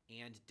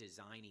and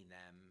designing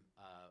them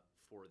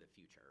for the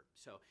future.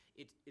 So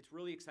it's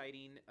really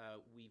exciting.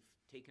 We've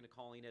taken to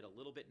calling it a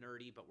little bit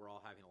nerdy, but we're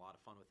all having a lot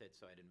of fun with it.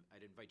 So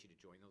I'd invite you to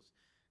join those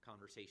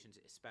conversations,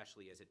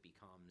 especially as it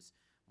becomes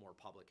more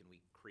public and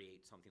we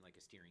create something like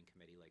a steering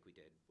committee like we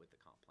did with the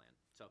comp plan.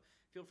 So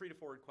feel free to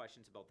forward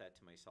questions about that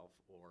to myself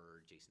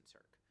or Jason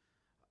Sirk.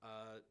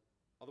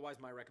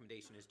 Otherwise, my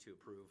recommendation is to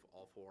approve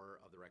all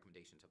 4 of the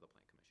recommendations of the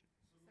Plan Commission.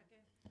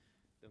 Second.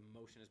 The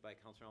motion is by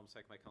Councilor Elm,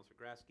 second by Councilor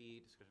Grasky.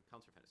 Discussion,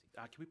 Councilor Fennessy.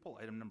 Can we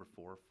pull item number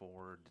 4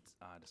 for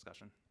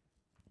discussion?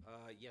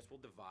 Yes,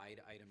 we'll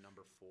divide item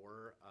number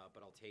 4,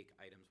 but I'll take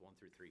items 1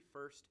 through 3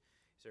 first.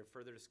 Is there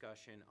further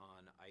discussion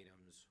on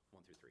items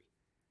 1 through 3?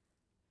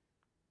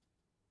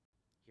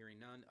 Hearing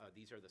none,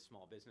 these are the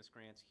small business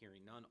grants.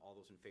 Hearing none, all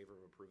those in favor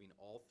of approving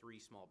all 3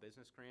 small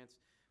business grants,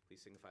 please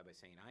signify by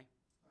saying aye.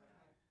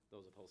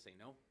 Those opposed say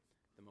no.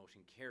 The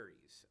motion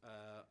carries.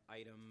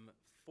 Item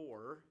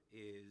 4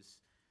 is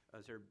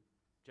there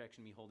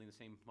objection to me holding the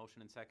same motion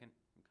and second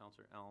from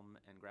Counselor Elm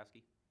and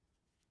Grasky?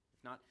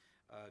 If not,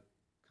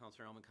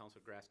 Counselor Elm and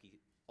Counselor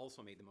Grasky also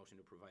made the motion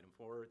to approve item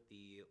 4,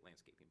 the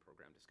landscaping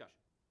program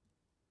discussion.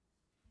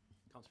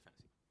 Counselor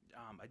Fennessy.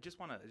 I just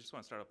want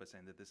to start off by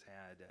saying that this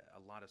had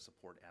a lot of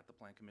support at the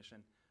Plan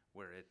Commission,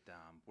 where it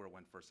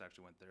went first.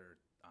 Actually went there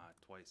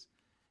twice,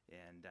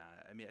 and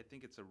I mean, I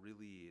think it's a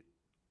really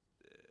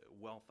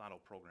well thought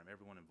out program.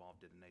 Everyone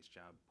involved did a nice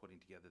job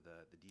putting together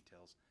the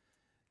details.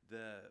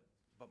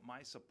 But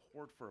my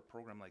support for a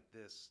program like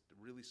this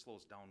really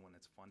slows down when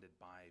it's funded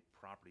by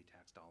property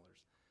tax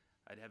dollars.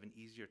 I'd have an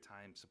easier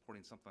time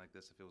supporting something like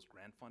this if it was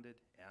grant funded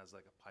as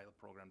like a pilot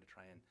program to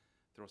try and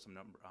throw some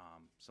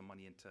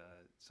money into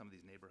some of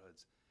these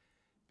neighborhoods,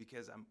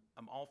 because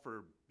I'm all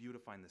for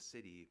beautifying the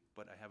city,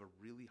 but I have a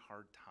really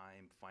hard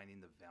time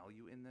finding the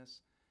value in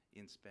this,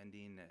 in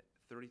spending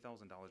 $30,000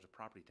 of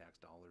property tax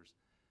dollars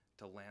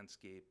to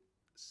landscape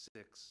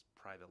 6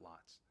 private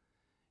lots.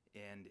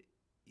 And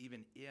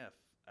even if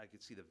I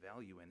could see the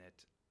value in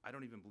it, I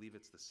don't even believe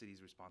it's the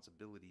city's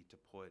responsibility to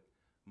put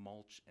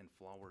mulch and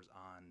flowers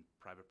on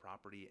private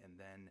property and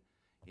then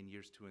in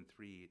years 2 and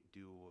 3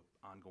 do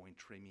ongoing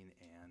trimming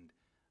and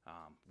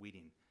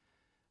weeding.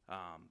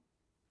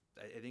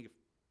 I think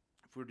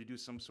if we were to do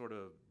some sort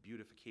of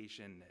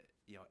beautification,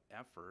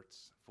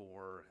 efforts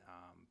for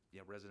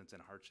residents in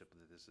hardship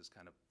that this is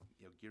kind of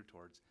geared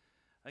towards,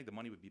 I think the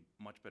money would be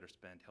much better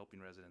spent helping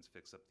residents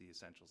fix up the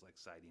essentials like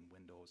siding,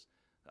 windows,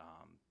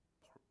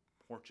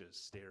 porches,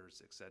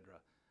 stairs,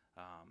 etc.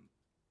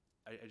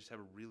 I just have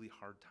a really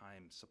hard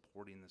time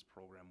supporting this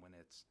program when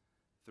it's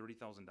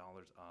 $30,000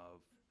 of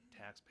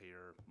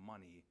taxpayer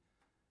money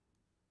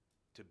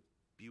to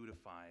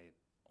beautify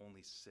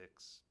only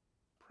 6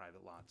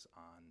 private lots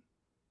on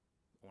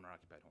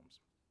owner-occupied homes.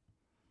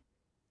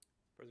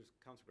 Further,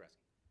 Councilor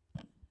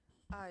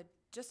Grasky.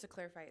 Just to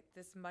clarify,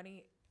 this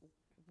money,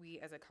 we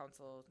as a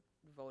council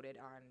voted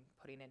on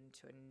putting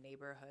into a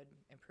neighborhood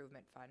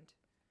improvement fund?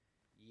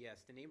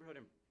 Yes, the neighborhood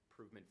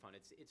improvement fund,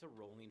 it's a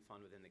rolling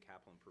fund within the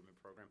capital improvement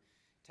program.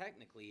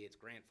 Technically, it's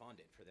grant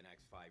funded for the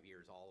next 5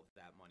 years. All of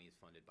that money is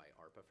funded by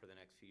ARPA for the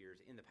next few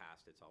years. In the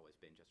past, it's always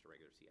been just a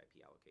regular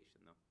CIP allocation,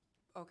 though.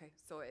 Okay,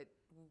 so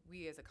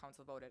we as a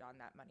council voted on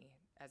that money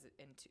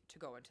to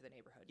go into the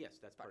neighborhood? Yes,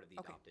 that's part of the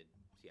Okay. adopted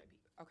CIP.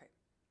 Okay.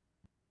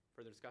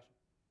 Further discussion?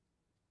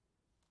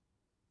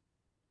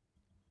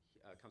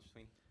 Councilor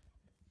Sweeney?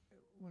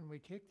 When we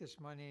take this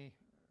money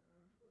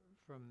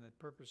from the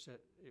purpose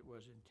that it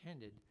was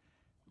intended,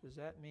 does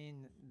that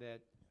mean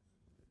that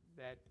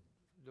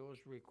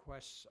those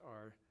requests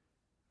are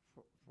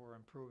for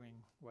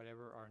improving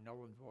whatever are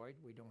null and void?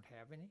 We don't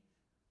have any?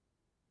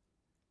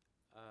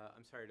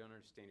 I'm sorry, I don't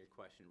understand your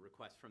question.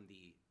 Request from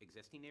the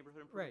existing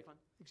neighborhood improvement fund?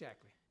 Right,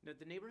 exactly. No,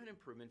 the neighborhood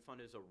improvement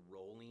fund is a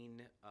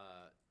rolling,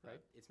 Right.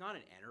 It's not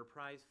an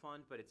enterprise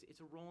fund, but it's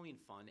a rolling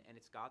fund, and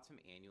it's got some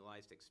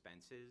annualized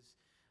expenses.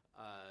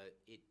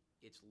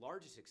 Its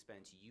largest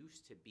expense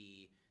used to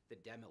be the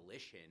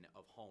demolition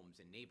of homes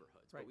in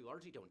neighborhoods, but Right. we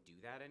largely don't do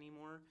that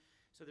anymore.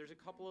 So there's a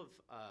couple of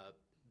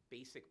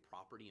basic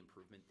property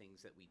improvement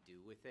things that we do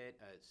with it.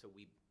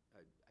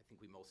 I think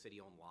we mow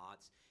city-owned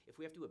lots. If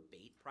we have to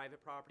abate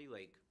private property,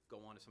 like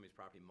go onto somebody's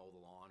property, mow the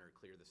lawn, or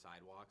clear the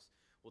sidewalks,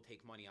 we'll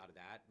take money out of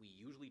that. We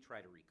usually try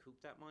to recoup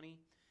that money.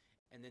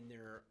 And then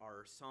there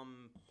are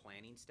some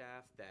planning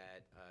staff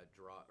that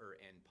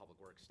and public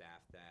works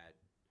staff that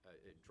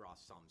draw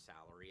some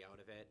salary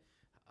out of it.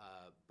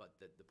 But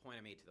the point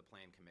I made to the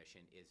Plan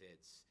Commission is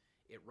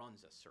it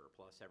runs a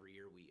surplus every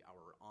year.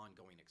 Our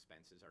ongoing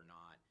expenses are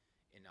not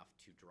enough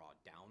to draw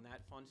down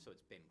that fund, so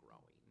it's been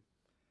growing.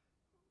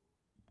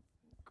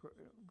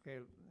 Okay,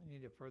 I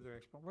need a further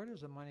explanation. Where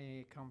does the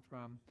money come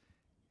from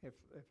if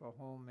a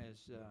home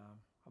is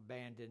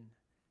abandoned,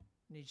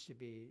 needs to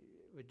be,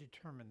 we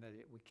determine that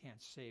we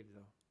can't save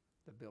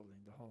the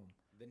building, the home?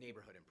 The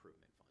neighborhood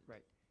improvement fund.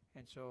 Right.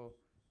 And so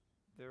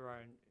there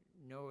are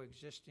no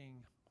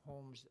existing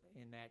homes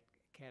in that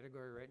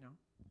category right now?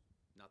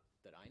 Not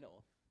that I know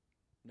of.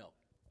 No,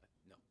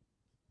 no.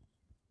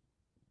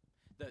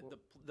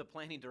 The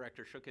planning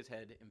director shook his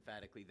head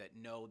emphatically that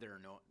no, there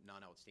are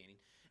none outstanding.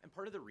 And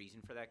part of the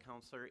reason for that,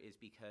 Counselor, is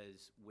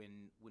because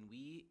when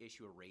we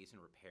issue a raise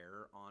and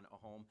repair on a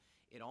home,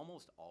 it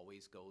almost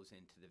always goes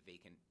into the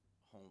vacant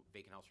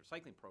house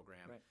recycling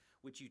program, Right.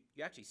 which you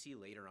actually see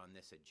later on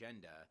this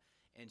agenda.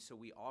 And so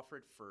we offer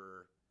it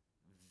for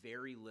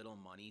very little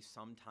money,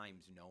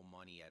 sometimes no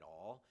money at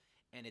all.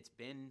 And it's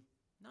been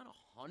not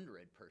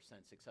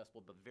 100%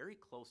 successful, but very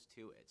close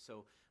to it.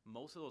 So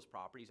most of those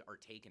properties are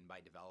taken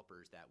by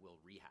developers that will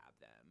rehab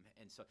them.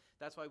 And so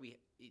that's why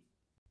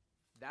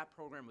that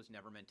program was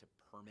never meant to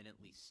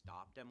permanently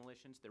stop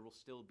demolitions. There will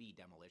still be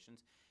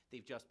demolitions.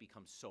 They've just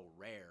become so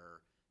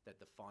rare that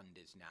the fund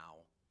is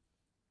now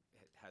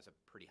has a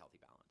pretty healthy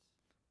balance.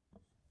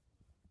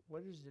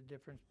 What is the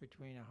difference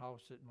between a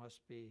house that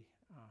must be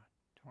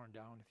torn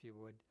down, if you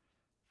would,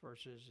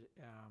 versus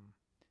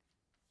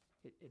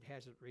it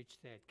hasn't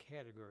reached that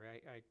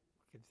category? I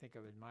can think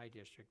of in my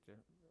district,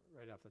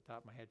 right off the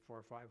top of my head, 4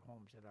 or 5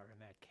 homes that are in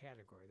that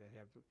category that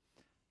have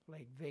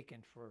laid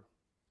vacant for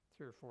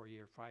 3 or 4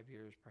 years, 5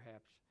 years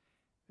perhaps.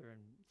 They're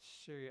in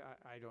serious,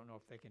 I don't know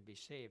if they can be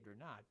saved or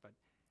not, but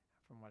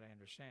from what I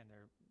understand,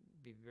 they're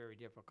be very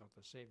difficult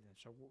to save them.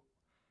 So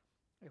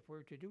if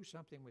we're to do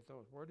something with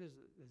those, where does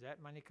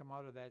that money come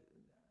out of that?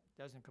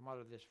 Doesn't come out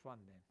of this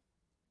fund then?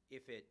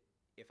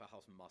 If a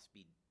house must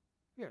be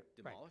Yeah,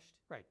 demolished?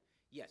 right.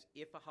 Yes,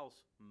 if a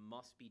house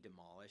must be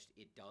demolished,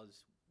 it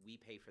does, we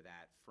pay for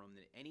that from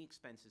any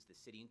expenses the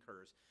city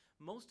incurs,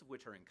 most of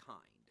which are in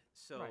kind.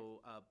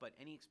 So, but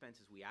any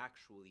expenses we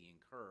actually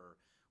incur,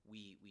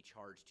 we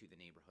charge to the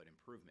neighborhood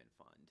improvement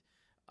fund.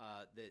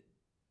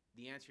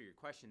 The answer to your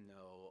question,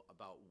 though,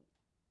 about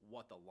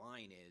what the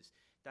line is,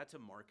 that's a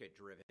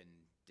market-driven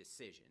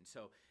decision.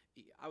 So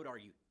I would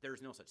argue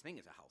there's no such thing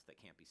as a house that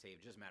can't be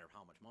saved. It doesn't matter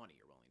how much money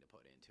you're willing to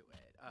put into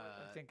it.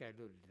 I think I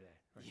alluded to that.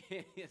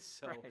 Right. Yeah,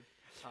 so,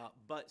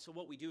 so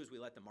what we do is we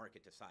let the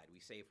market decide. We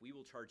say if we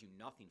will charge you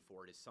nothing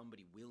for it, is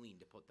somebody willing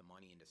to put the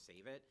money in to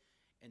save it?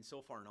 And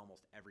so far, in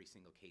almost every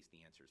single case,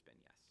 the answer has been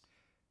yes.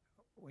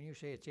 When you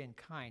say it's in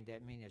kind,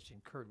 that means it's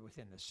incurred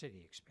within the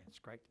city expense,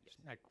 correct? It's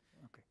not,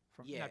 okay.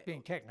 Yeah. Not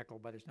being technical,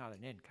 but it's not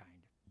an in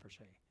kind per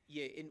se.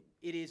 Yeah,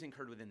 it is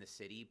incurred within the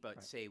city, but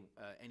Right. say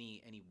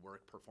any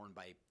work performed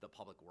by the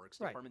Public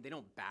Works Right. Department, they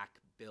don't back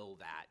bill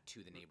that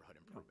to the Neighborhood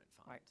Improvement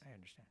Fund. I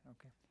understand.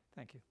 Okay.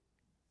 Thank you.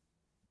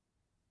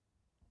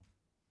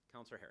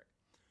 Counselor Herrick.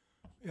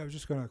 Yeah, I was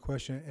just going to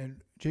question,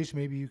 and Jason,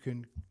 maybe you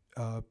can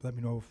let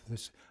me know if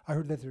this. I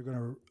heard that they're going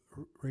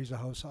to raise a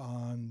house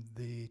on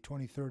the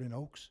 23rd in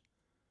Oaks.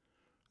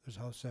 There's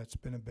a house that's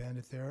been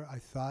abandoned there.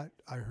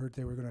 I heard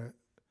they were going to.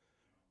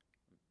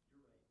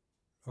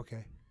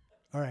 Okay.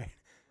 All right.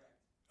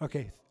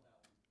 Okay.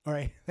 All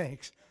right.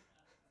 Thanks.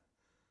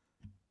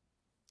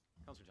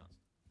 Counselor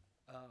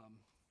Johnson.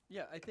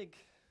 Yeah, I think,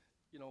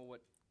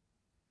 what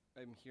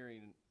I'm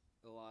hearing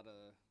a lot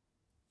of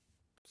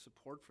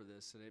support for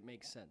this, and it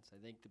makes sense.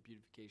 I think the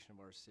beautification of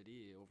our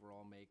city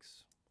overall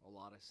makes a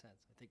lot of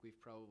sense. I think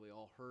we've probably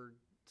all heard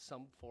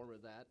some form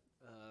of that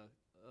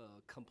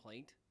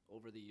complaint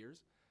over the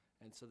years,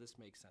 and so this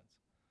makes sense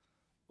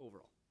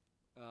overall.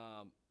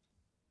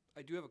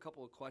 I do have a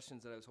couple of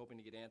questions that I was hoping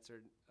to get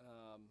answered.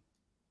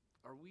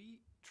 Are we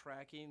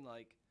tracking,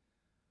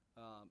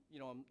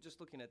 I'm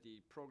just looking at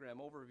the program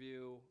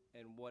overview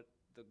and what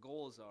the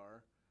goals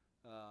are,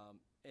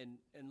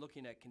 and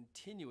looking at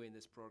continuing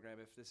this program,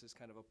 if this is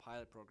kind of a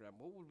pilot program,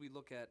 what would we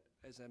look at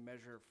as a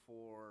measure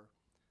for,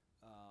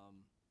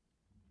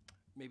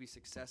 maybe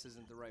success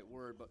isn't the right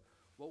word, but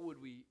what would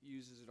we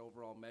use as an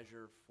overall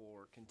measure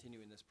for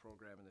continuing this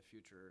program in the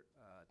future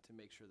to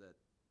make sure that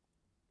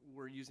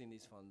we're using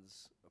these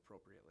funds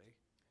appropriately?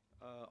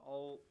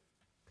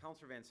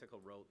 Counselor Van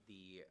Sickle wrote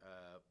the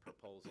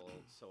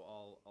proposal, so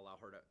I'll allow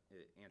her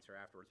to answer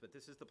afterwards. But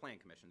this is the Plan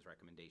Commission's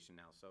recommendation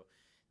now. So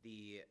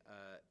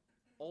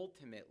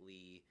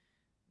ultimately,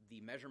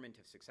 the measurement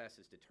of success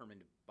is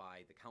determined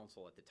by the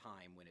council at the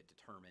time when it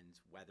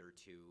determines whether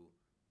to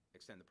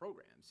extend the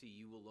program. So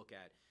you will look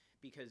at,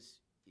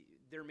 because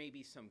there may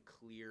be some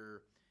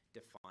clear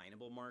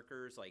definable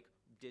markers, like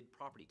did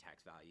property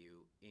tax value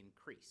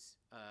increase,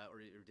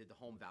 or did the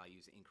home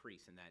values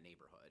increase in that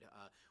neighborhood?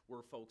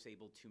 Were folks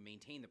able to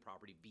maintain the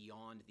property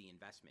beyond the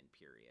investment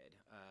period?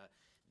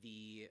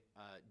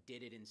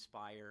 Did it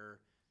inspire,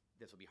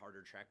 this will be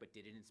harder to track, but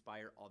did it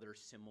inspire other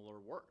similar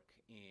work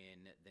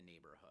in the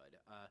neighborhood?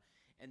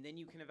 And then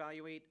you can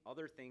evaluate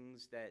other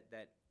things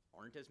that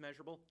aren't as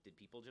measurable. Did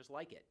people just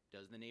like it?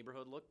 Does the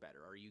neighborhood look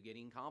better? Are you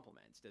getting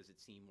compliments? Does it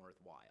seem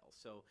worthwhile?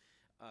 So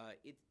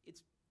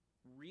it's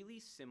really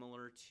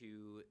similar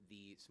to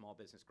the small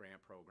business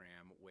grant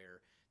program,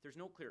 where there's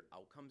no clear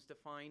outcomes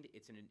defined.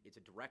 It's a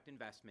direct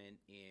investment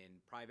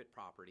in private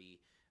property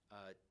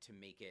to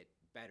make it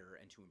better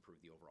and to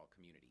improve the overall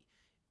community.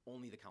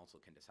 Only the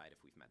council can decide if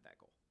we've met that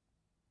goal.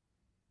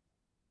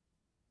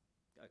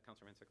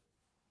 Councilor Van Sickle.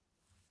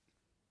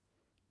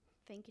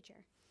 Thank you, Chair.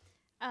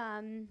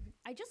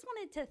 I just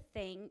wanted to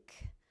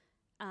thank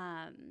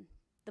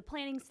the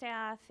planning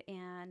staff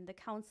and the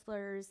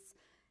counselors,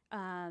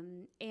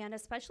 and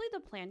especially the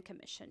Plan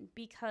Commission,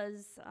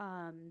 because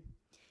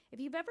if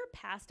you've ever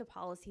passed a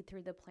policy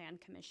through the Plan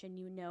Commission,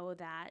 you know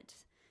that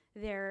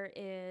there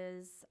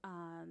is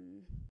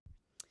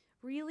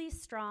really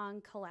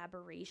strong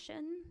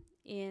collaboration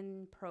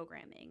in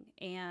programming,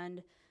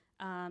 and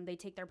they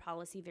take their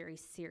policy very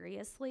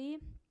seriously.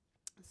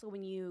 So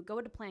when you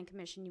go to Plan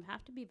Commission, you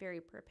have to be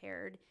very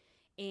prepared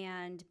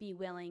and be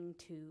willing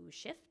to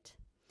shift.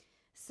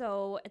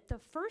 So at the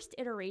first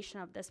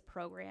iteration of this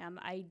program,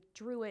 I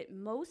drew it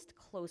most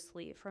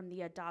closely from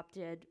the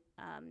adopted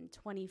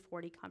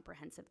 2040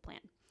 comprehensive plan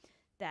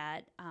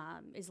that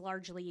is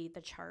largely the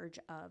charge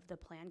of the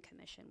Plan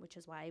Commission, which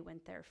is why I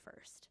went there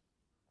first.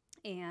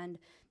 And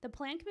the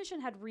Plan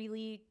Commission had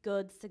really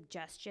good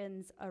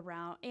suggestions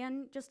around,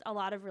 and just a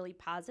lot of really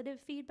positive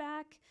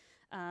feedback.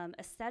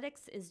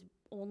 Aesthetics is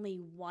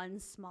only one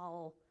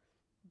small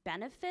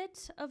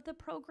benefit of the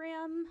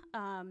program.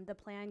 The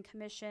Plan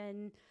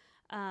Commission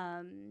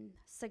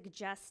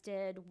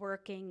suggested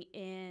working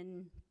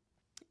in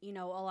you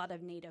know, a lot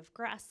of native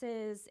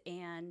grasses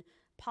and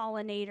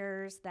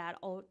pollinators that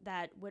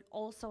would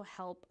also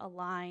help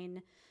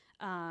align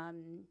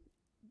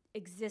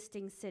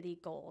existing city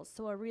goals.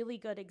 So a really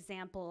good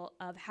example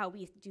of how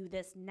we do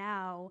this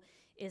now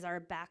is our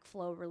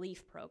backflow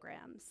relief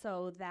program.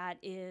 So that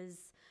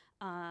is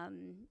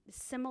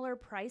similar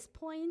price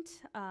point,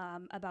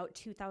 about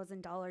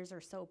 $2,000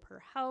 or so per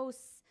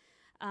house,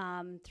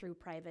 through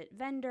private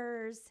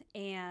vendors,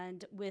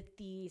 and with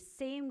the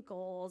same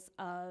goals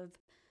of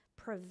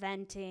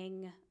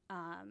preventing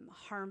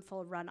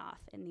harmful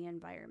runoff in the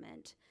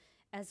environment,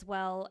 as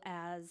well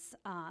as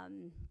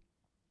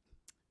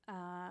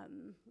let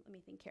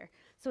me think here.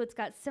 So it's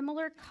got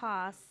similar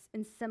costs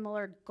and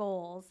similar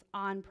goals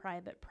on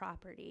private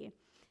property.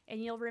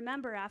 And you'll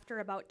remember after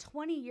about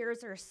 20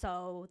 years or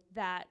so,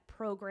 that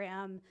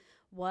program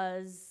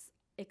was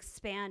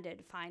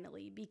expanded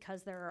finally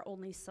because there are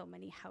only so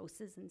many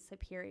houses in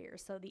Superior.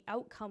 So the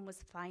outcome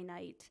was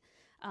finite,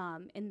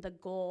 and the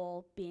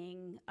goal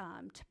being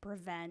to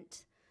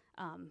prevent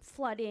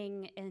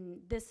flooding. And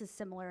this is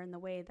similar in the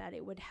way that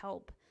it would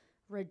help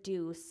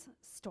reduce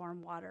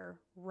stormwater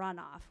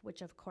runoff,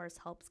 which of course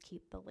helps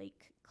keep the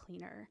lake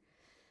cleaner.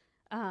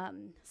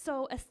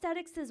 So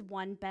aesthetics is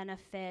one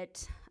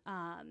benefit,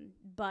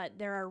 but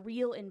there are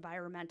real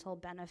environmental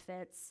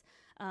benefits.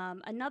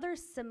 Another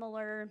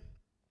similar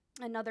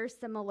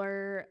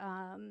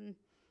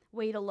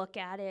way to look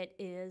at it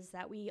is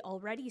that we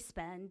already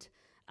spend,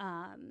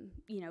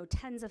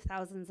 tens of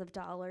thousands of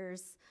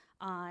dollars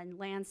on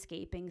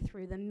landscaping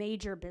through the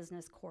major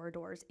business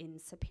corridors in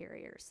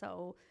Superior.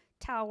 So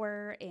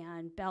Tower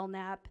and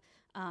Belknap,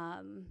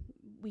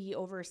 we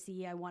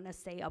oversee, I want to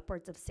say,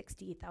 upwards of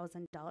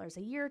 $60,000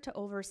 a year to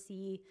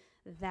oversee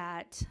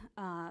that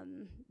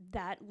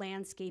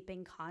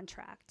landscaping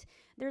contract.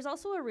 There's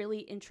also a really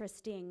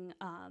interesting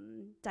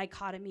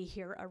dichotomy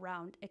here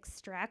around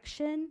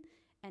extraction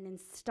and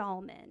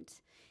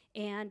installment.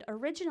 And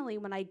originally,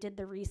 when I did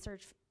the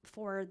research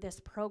for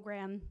this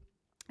program,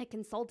 I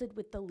consulted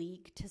with the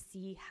league to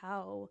see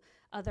how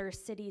other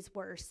cities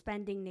were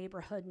spending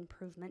neighborhood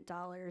improvement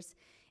dollars.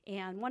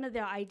 And one of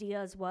the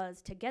ideas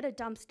was to get a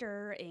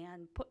dumpster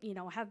and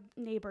have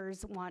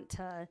neighbors want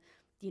to,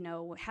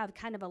 have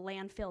kind of a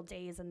landfill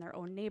days in their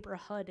own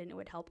neighborhood, and it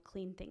would help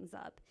clean things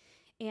up.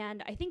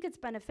 And I think it's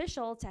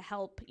beneficial to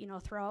help,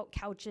 throw out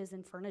couches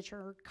and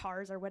furniture,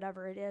 cars, or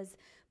whatever it is.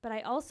 But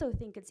I also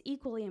think it's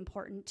equally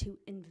important to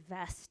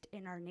invest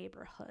in our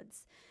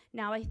neighborhoods.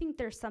 Now, I think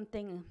there's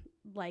something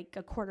like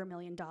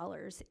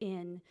 $250,000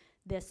 in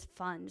this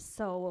fund.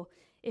 So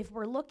if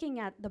we're looking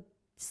at the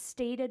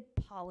stated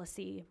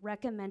policy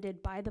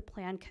recommended by the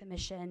Plan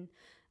Commission,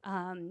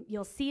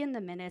 you'll see in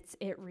the minutes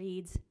it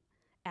reads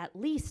at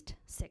least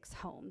 6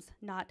 homes,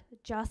 not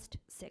just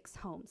 6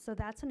 homes. So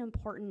that's an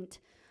important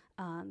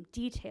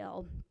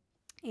detail.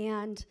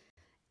 And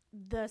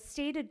the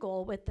stated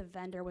goal with the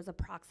vendor was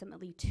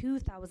approximately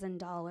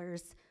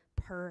 $2,000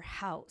 per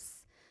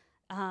house.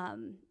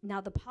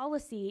 Now the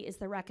policy is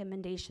the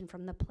recommendation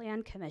from the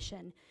Plan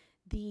Commission.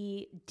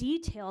 The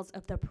details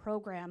of the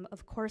program,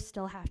 of course,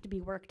 still have to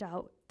be worked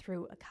out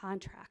through a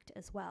contract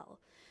as well.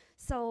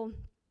 So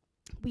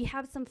we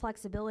have some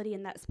flexibility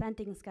in that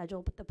spending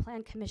schedule, but the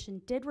Plan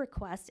Commission did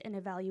request an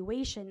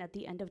evaluation at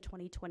the end of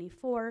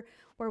 2024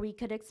 where we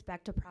could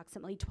expect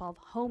approximately 12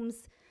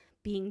 homes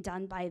being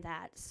done by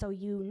that. So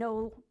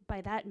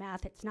by that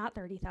math, it's not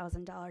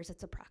 $30,000,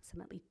 it's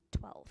approximately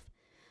 12.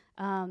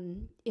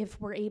 If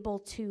we're able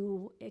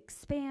to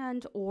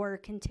expand or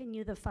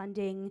continue the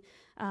funding,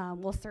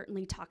 we'll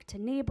certainly talk to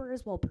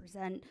neighbors, we'll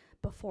present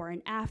before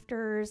and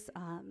afters,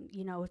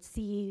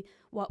 see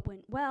what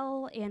went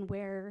well and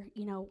where,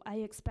 I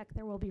expect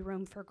there will be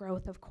room for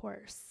growth, of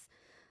course.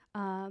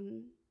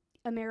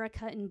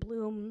 America in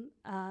Bloom,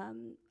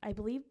 I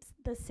believe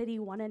the city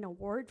won an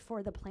award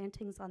for the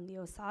plantings on the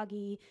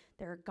Osagie.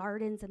 There are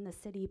gardens in the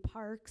city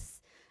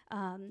parks.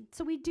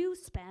 So we do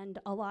spend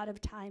a lot of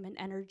time and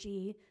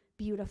energy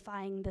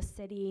beautifying the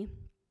city.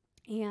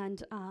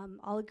 And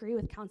I'll agree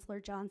with Councilor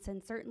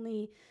Johnson.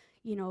 Certainly,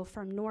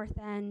 from North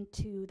End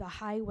to the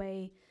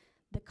highway,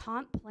 the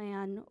comp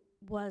plan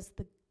was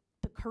the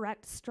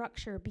correct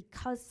structure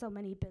because so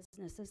many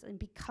businesses and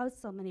because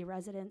so many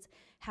residents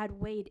had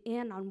weighed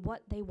in on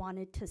what they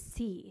wanted to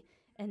see.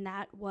 And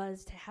that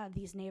was to have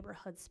these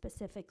neighborhoods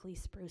specifically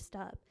spruced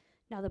up.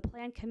 Now, the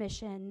Plan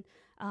Commission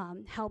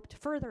helped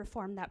further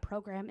form that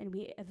program, and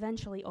we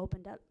eventually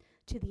opened up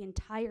to the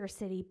entire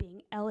city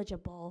being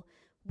eligible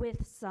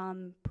with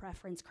some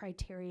preference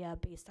criteria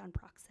based on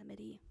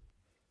proximity.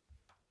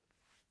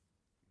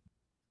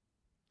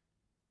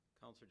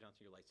 Councilor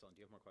Johnson, your light's on. Do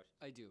you have more questions?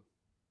 I do.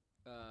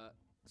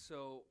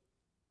 So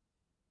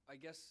I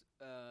guess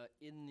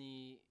in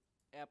the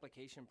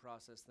application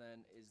process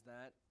then, is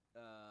that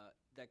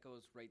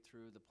goes right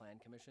through the Plan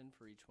Commission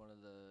for each one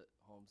of the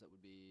homes that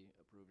would be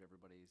approved?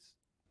 Everybody's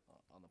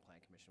on the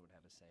Plan Commission would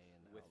have a say in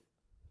how.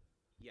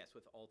 Yes,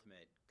 with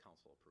ultimate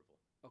council approval.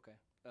 Okay.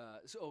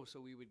 So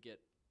we would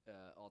get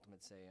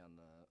ultimate say on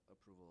the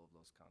approval of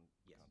those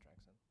Yes.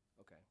 contracts then?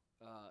 Okay.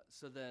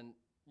 So then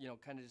you know,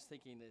 kind of just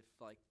thinking if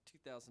like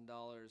 $2,000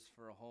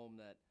 for a home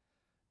that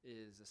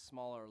is a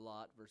smaller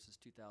lot versus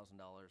 $2,000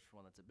 for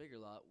one that's a bigger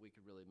lot, we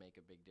could really make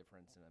a big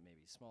difference in a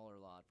maybe smaller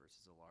lot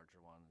versus a larger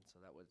one. And so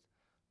that was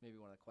maybe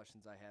one of the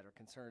questions I had, or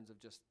concerns of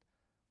just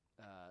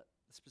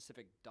the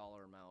specific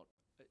dollar amount.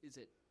 Is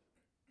it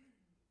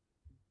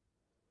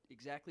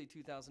exactly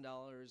 $2,000,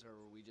 or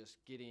are we just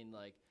getting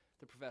like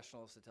the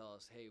professionals to tell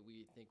us, hey,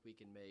 we think we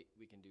can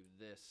do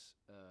this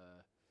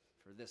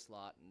for this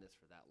lot and this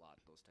for that lot,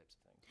 those types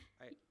of things?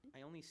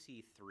 I only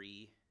see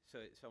three, so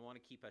I want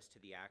to keep us to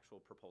the actual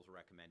proposal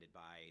recommended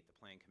by the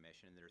Plan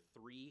Commission, and there are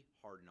three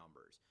hard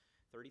numbers: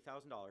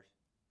 $30,000,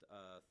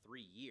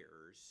 3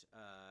 years,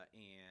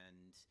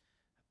 and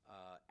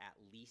at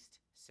least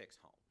 6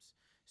 homes.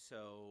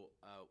 So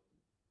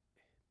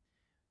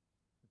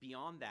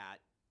beyond that,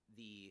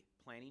 the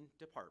planning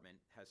department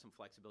has some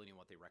flexibility in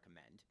what they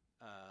recommend.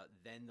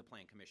 Then the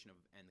Plan Commission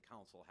and the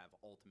council have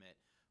ultimate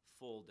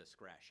full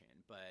discretion,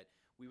 but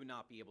we would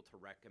not be able to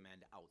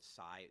recommend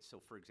outside. So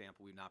for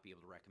example, we would not be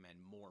able to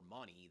recommend more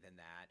money than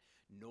that,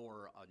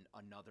 nor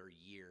another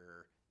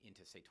year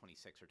into say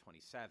 26 or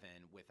 27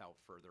 without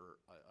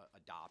further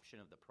adoption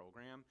of the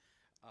program.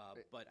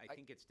 But I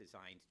think it's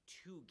designed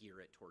to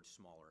gear it towards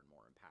smaller and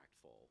more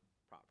impactful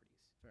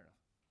properties. Fair enough.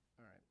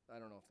 All right. I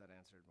don't know if that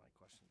answered my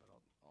question, but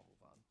I'll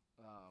move on.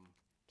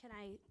 Can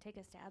I take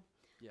a stab?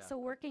 Yeah. So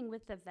working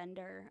with the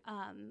vendor,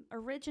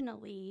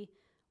 originally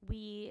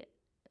we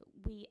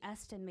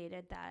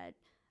estimated that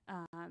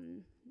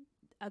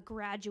a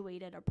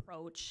graduated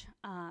approach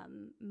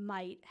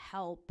might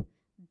help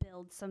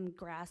build some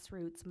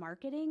grassroots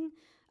marketing.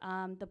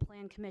 The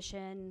Plan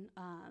Commission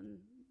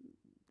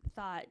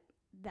thought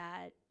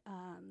that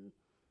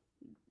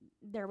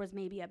there was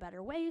maybe a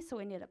better way, so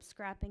we ended up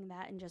scrapping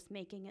that and just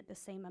making it the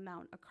same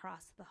amount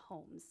across the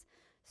homes.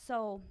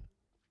 So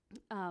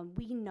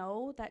we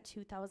know that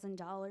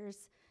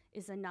 $2,000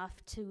 is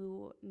enough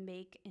to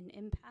make an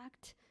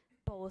impact,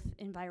 both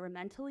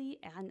environmentally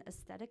and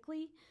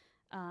aesthetically.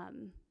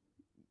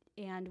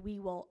 And we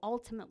will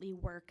ultimately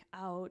work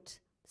out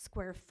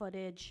square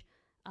footage,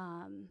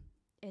 and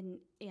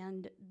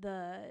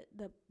the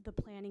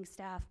planning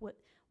staff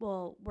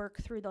will work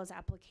through those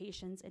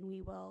applications, and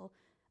we will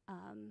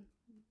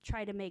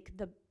try to make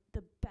the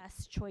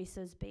best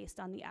choices based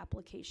on the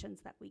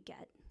applications that we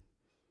get.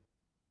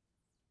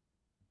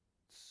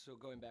 So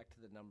going back to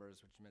the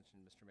numbers, which you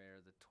mentioned, Mr.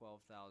 Mayor, the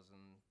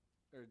 12,000,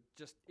 or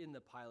just in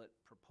the pilot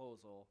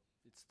proposal,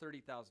 it's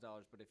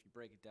 $30,000, but if you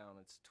break it down,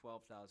 it's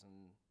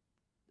 12,000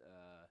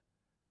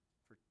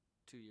 for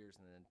 2 years,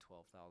 and then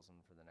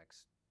 12,000 for the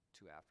next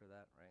 2 after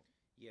that, right?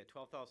 Yeah,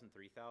 12,000,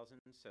 3,000.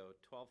 So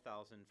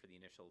 12,000 for the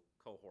initial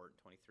cohort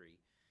in 23.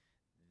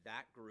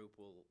 That group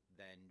will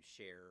then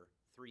share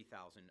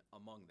 3,000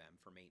 among them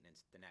for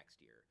maintenance the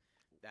next year.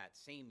 That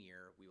same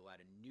year, we will add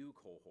a new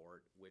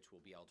cohort, which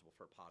will be eligible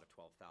for a pot of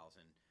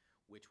 12,000,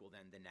 which will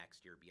then the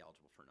next year be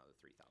eligible for another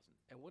 3,000.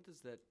 And what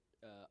does that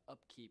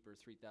upkeep or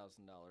 $3,000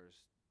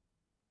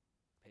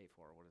 pay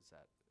for? What does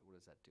that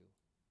do?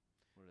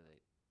 What are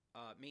they?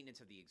 Maintenance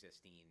of the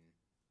existing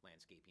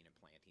landscaping and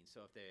planting.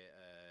 So if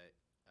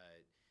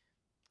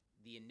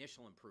the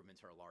initial improvements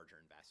are a larger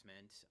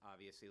investment,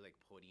 obviously, like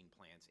putting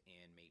plants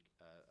in,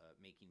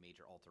 making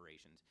major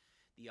alterations.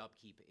 The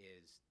upkeep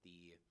is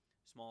the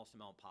smallest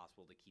amount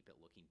possible to keep it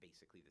looking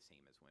basically the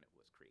same as when it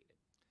was created.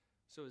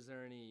 So is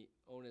there any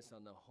onus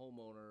on the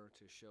homeowner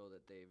to show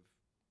that they've,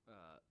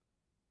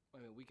 I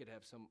mean, we could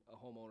have a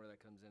homeowner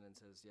that comes in and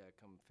says, yeah,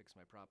 come fix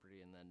my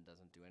property, and then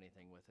doesn't do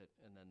anything with it,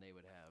 and then they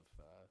would have,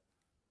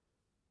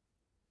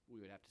 we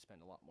would have to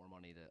spend a lot more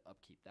money to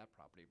upkeep that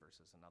property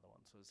versus another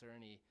one. So is there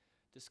any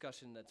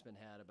discussion that's been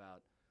had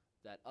about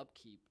that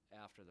upkeep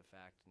after the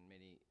fact, and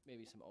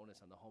maybe some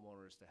onus on the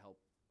homeowners to help,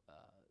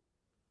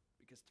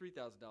 because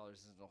 $3,000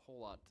 isn't a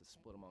whole lot to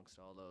split amongst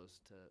all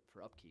those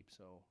for upkeep.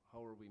 So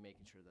how are we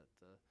making sure that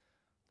the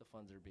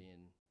funds are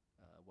being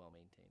well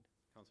maintained?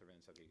 Councilor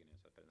Van Sup, you can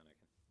answer that better than I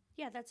can.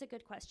 Yeah, that's a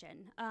good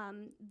question.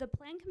 The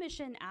Plan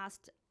Commission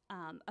asked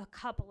a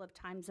couple of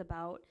times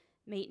about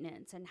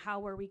maintenance and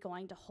how are we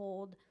going to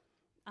hold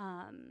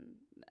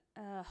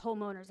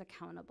homeowners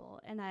accountable.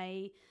 And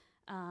I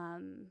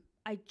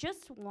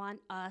just want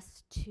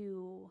us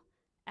to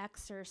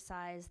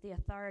exercise the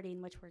authority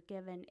in which we're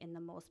given in the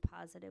most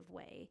positive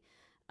way.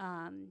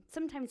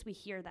 Sometimes we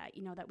hear that,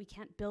 that we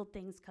can't build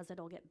things because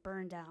it'll get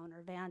burned down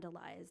or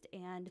vandalized.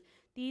 And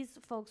these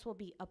folks will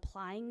be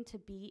applying to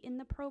be in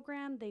the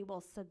program. They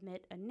will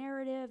submit a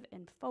narrative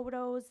and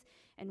photos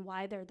and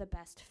why they're the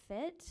best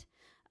fit.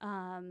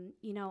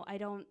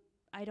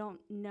 I don't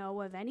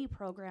know of any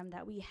program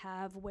that we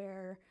have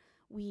where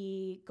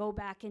we go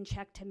back and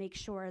check to make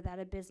sure that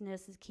a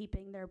business is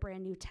keeping their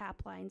brand new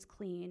tap lines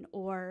clean,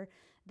 or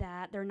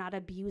that they're not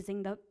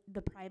abusing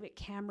the private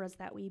cameras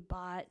that we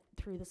bought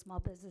through the small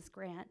business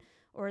grant,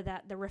 or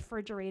that the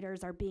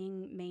refrigerators are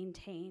being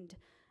maintained.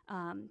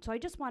 So I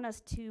just want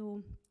us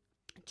to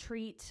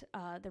treat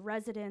the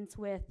residents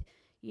with,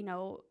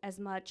 as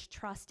much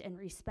trust and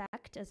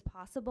respect as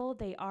possible.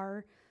 They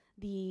are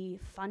the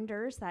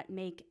funders that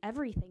make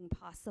everything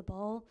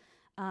possible.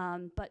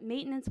 But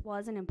maintenance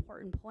was an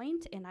important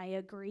point, and I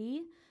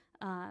agree.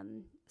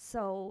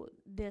 So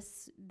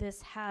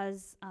this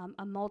has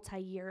a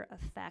multi-year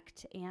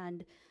effect,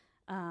 and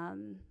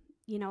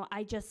you know,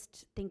 I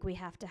just think we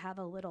have to have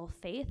a little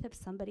faith if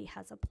somebody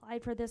has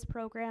applied for this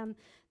program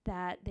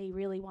that they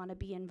really want to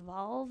be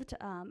involved.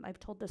 I've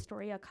told the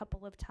story a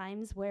couple of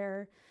times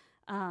where,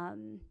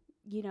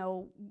 you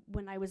know,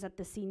 when I was at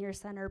the senior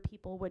center,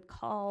 people would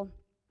call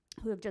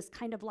who have just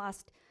kind of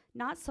lost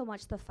not so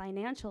much the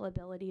financial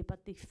ability,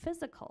 but the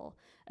physical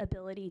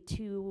ability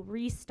to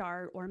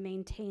restart or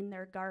maintain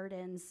their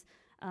gardens,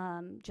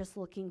 just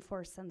looking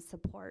for some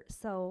support.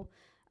 So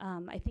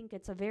I think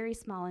it's a very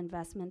small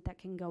investment that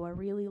can go a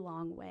really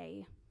long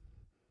way.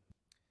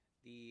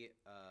 The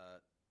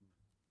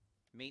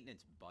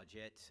maintenance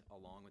budget,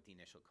 along with the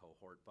initial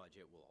cohort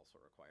budget, will also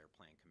require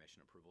Plan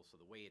Commission approval. So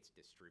the way it's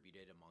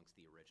distributed amongst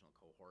the original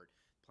cohort,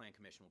 Plan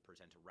Commission will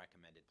present a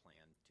recommended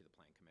plan to the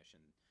Plan Commission,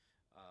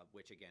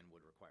 which again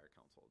would require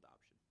council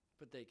adoption.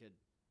 But they could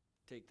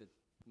take the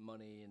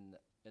money and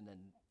then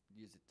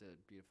use it to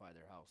beautify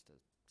their house to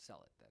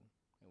sell it then,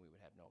 and we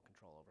would have no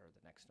control over the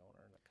next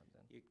owner that comes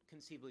in.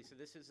 Conceivably, so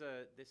this is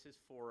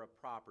for a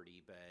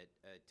property, but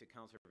to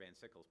Councilor Van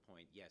Sickle's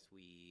point, yes,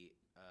 there's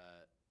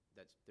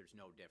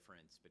no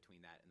difference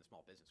between that and the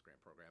small business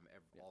grant program.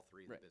 All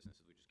three of the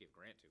businesses we just give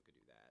grant to could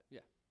do that.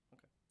 Yeah,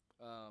 okay.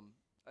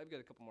 I've got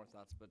a couple more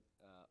thoughts, but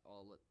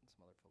I'll let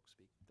some other folks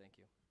speak.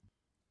 Thank you.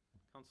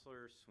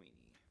 Councilor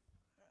Sweeney.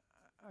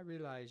 I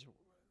realize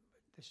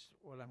this,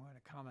 what I'm going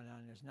to comment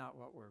on is not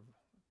what we're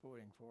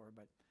voting for,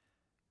 but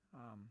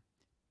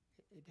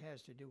it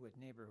has to do with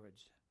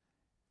neighborhoods.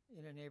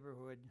 In a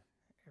neighborhood,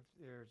 if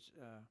there's,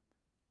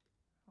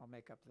 I'll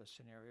make up the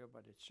scenario,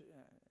 but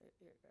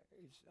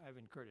I've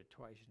incurred it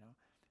twice now.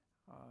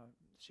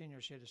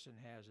 Senior citizen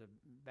has a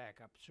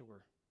backup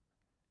sewer.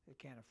 They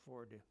can't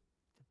afford to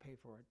pay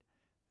for it.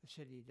 The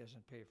city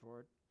doesn't pay for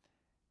it.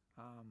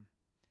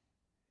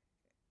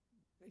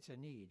 It's a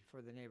need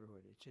for the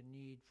neighborhood. It's a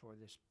need for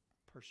this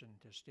person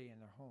to stay in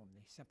their home.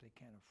 They simply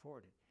can't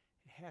afford it.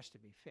 It has to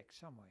be fixed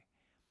some way.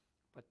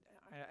 But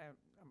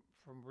I'm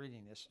from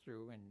reading this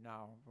through, and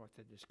now what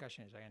the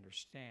discussion is, I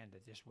understand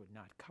that this would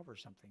not cover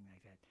something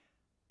like that.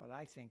 But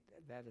I think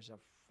that is a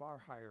far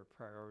higher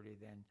priority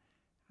than,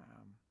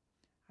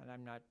 and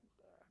I'm not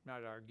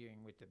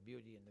arguing with the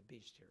beauty and the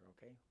beast here,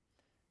 okay?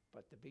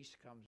 But the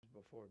beast comes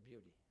before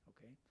beauty,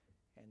 okay?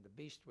 And the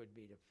beast would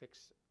be to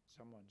fix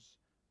someone's,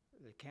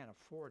 they can't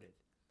afford it,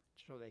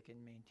 so they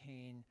can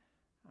maintain,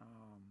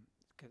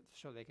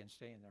 so they can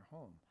stay in their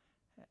home.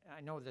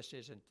 I know this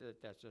isn't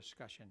that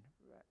discussion,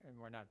 and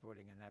we're not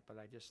voting on that, but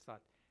I just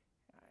thought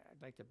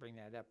I'd like to bring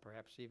that up,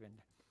 perhaps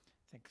even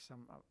think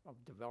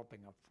of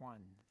developing a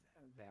fund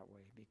that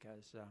way,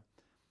 because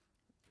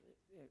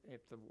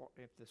if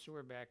the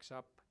sewer backs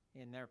up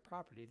in their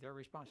property, they're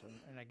responsible,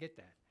 and I get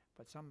that.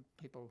 But some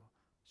people,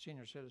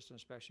 senior citizens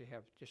especially,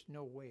 have just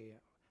no way.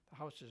 The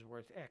house is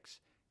worth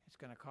X. It's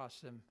going to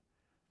cost them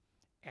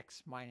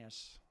X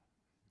minus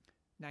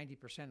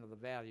 90% of the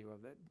value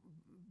of it.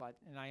 But,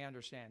 and I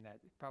understand that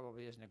it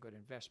probably isn't a good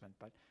investment,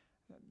 but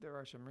there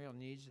are some real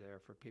needs there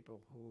for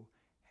people who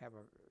have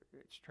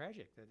it's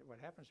tragic that what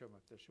happens to them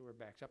if the sewer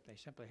backs up, they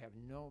simply have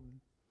no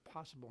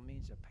possible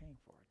means of paying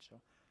for it. So,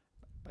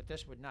 but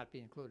this would not be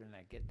included, and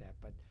I get that,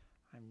 but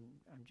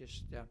I'm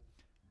just,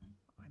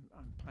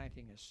 I'm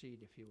planting a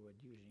seed, if you would,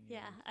 using it.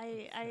 Yeah,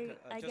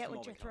 I get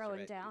what you're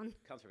throwing down.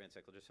 Councilor Van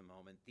Sickle, just a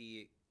moment.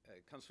 The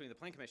the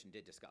Plan Commission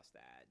did discuss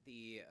that.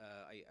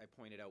 I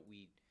pointed out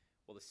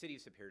the city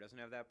of Superior doesn't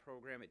have that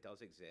program. It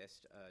does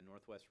exist.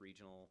 Northwest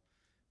Regional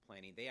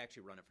Planning, they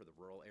actually run it for the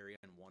rural area,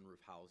 and One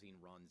Roof Housing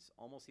runs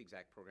almost the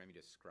exact program you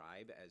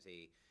describe as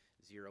a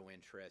zero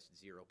interest,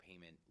 zero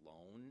payment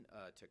loan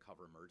to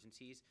cover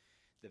emergencies.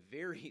 The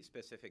very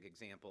specific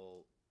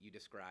example you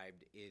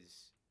described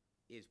is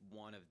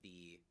one of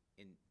the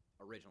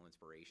original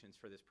inspirations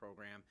for this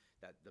program,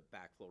 that the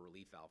backflow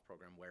relief valve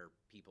program, where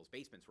people's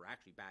basements were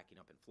actually backing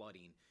up and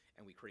flooding,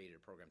 and we created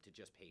a program to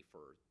just pay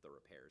for the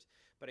repairs.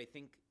 But I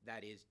think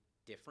that is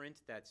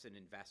different. That's an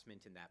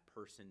investment in that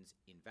person's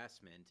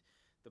investment.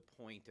 The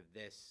point of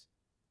this,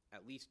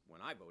 at least when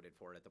I voted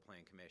for it at the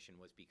Plan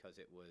Commission, was because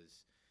it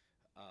was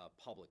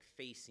public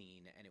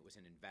facing and it was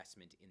an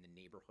investment in the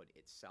neighborhood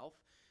itself.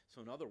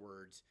 So in other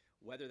words,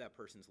 whether that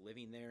person's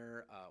living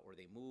there or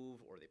they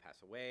move or they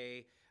pass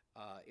away,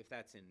 if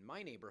that's in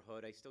my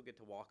neighborhood, I still get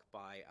to walk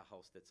by a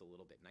house that's a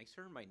little bit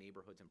nicer. My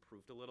neighborhood's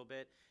improved a little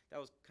bit.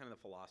 That was kind of the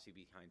philosophy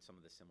behind some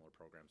of the similar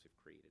programs we've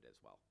created as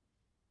well.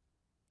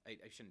 I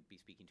shouldn't be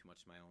speaking too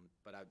much to my own,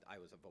 but I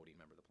was a voting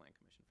member of the Plan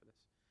Commission for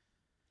this.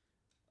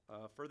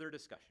 Further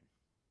discussion?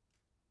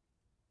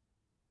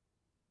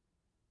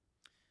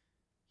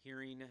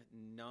 Hearing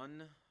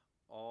none,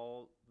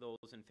 all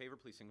those in favor,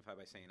 please signify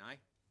by saying aye.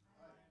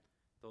 Aye.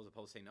 Those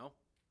opposed say no.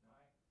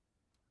 Aye.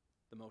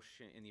 The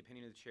motion, in the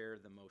opinion of the chair,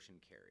 the motion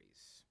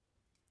carries.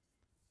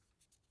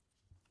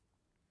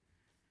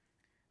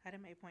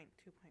 Item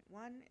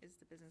 8.2.1 is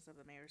the business of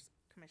the Mayor's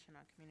Commission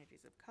on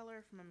Communities of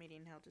Color from a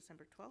meeting held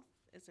December 12th.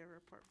 Is there a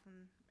report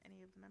from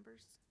any of the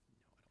members? No,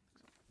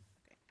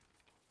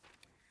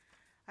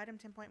 Item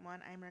 10.1,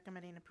 I am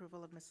recommending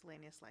approval of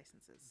miscellaneous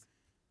licenses.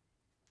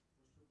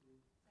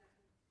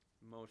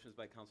 Motion is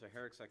by Counselor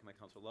Herrick, second by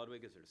Counselor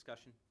Ludwig. Is there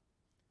discussion?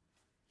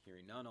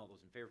 Hearing none, all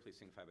those in favor, please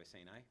signify by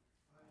saying aye.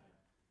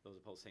 Those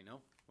opposed say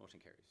no. Motion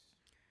carries.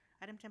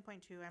 Item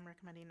 10.2, I'm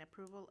recommending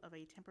approval of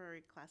a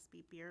temporary Class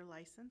B beer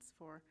license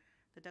for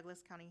the Douglas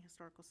County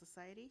Historical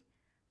Society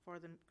for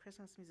the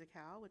Christmas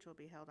Musicale, which will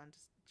be held on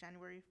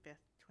January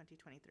 5th,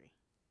 2023.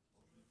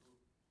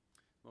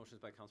 Motion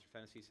is by Counselor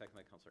Fennessy, second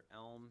by Counselor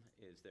Elm.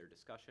 Is there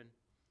discussion?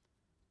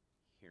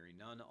 Hearing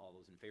none, all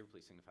those in favor,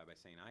 please signify by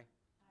saying aye.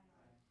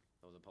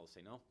 Those opposed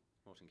say no.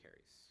 Motion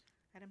carries.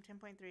 Item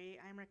 10.3,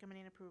 I'm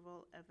recommending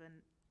approval of a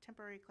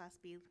temporary Class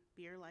B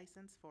beer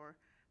license for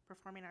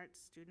Performing Arts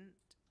Student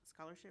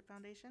Scholarship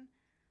Foundation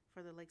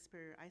for the Lake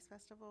Superior Ice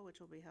Festival, which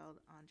will be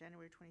held on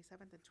January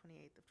 27th and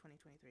 28th of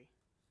 2023.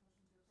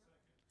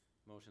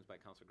 Motion is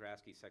by Counselor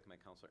Grasky, second by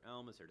Counselor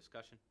Elm. Is there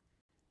discussion?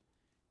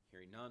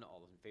 Hearing none, all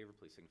those in favor,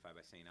 please signify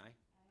by saying aye.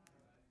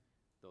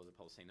 Those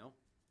opposed say no.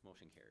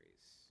 Motion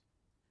carries.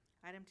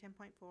 Item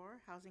 10.4,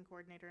 Housing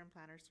Coordinator and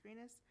Planner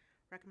Screenis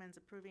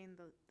recommends approving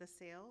the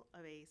sale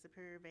of a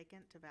Superior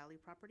vacant to value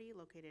property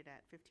located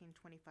at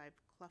 1525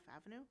 Clough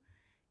Avenue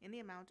in the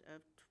amount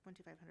of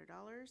 $2,500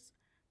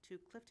 to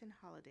Clifton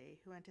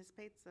Holiday, who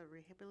anticipates the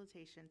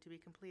rehabilitation to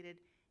be completed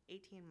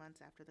 18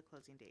 months after the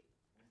closing date.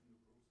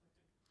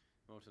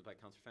 Motion is by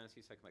Counselor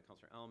Fennessy, second by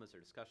Counselor Elm. Is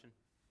there discussion?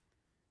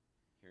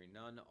 Hearing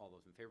none, all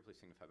those in favor, please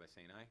signify by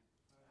saying aye.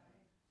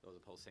 Those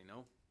opposed say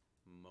no.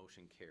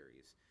 Motion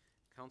carries.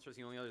 Counselors,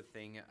 the only other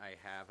thing I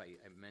have, I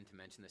meant to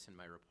mention this in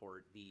my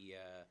report, in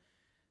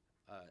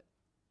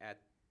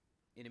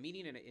a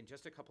meeting in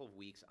just a couple of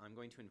weeks, I'm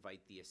going to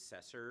invite the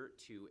assessor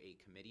to a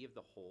committee of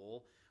the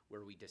whole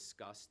where we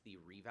discuss the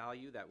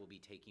revalue that will be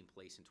taking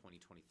place in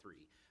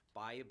 2023.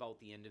 By about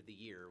the end of the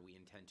year, we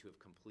intend to have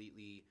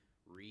completely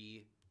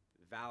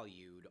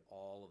revalued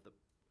all of the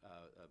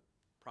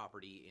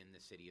property in the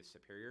city of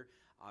Superior.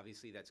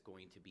 Obviously, that's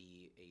going to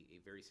be a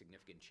very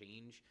significant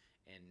change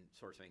and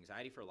source of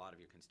anxiety for a lot of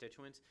your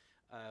constituents.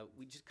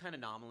 We just kind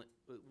of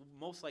we'll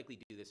most likely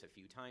do this a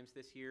few times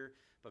this year,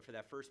 but for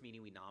that first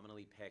meeting, we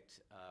nominally picked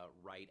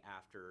right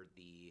after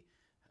the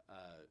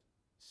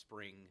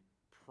spring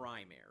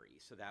primary.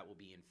 So that will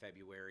be in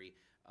February.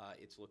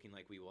 It's looking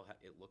like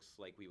it looks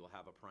like we will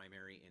have a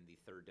primary in the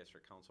 3rd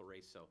District Council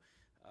race. So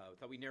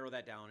thought we'd narrow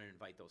that down and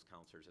invite those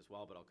counselors as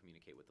well, but I'll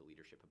communicate with the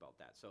leadership about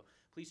that. So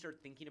please start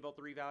thinking about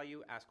the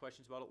revalue, ask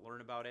questions about it,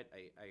 learn about it.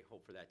 I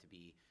hope for that to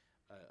be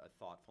a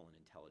thoughtful and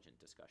intelligent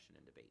discussion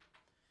and debate.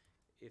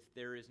 If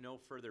there is no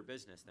further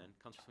business, then,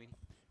 Councilor Sweeney?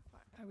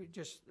 I would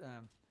just,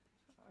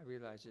 I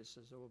realize this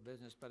is old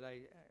business, but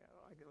I'd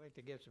like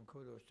to give some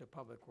kudos to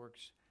Public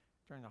Works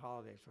during the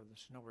holidays for the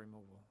snow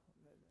removal.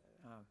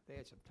 They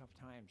had some tough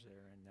times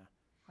there, and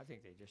I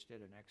think they just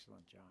did an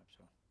excellent job,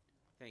 so.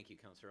 Thank you,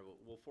 Councilor.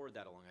 We'll forward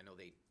that along. I know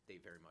they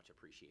very much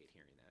appreciate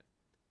hearing that.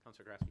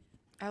 Councilor Grasky?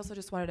 I also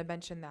just wanted to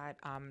mention that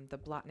the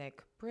Blotnick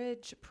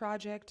Bridge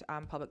project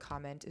public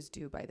comment is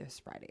due by this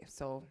Friday.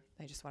 So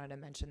I just wanted to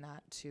mention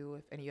that too.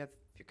 If any of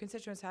your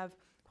constituents have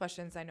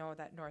questions, I know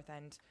that North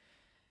End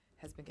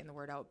has been getting the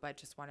word out, but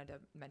just wanted to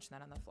mention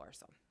that on the floor.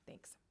 So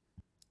thanks.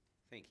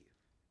 Thank you.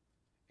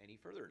 Any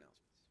further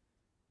announcements?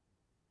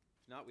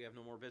 If not, we have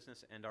no more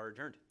business and are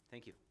adjourned.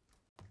 Thank you.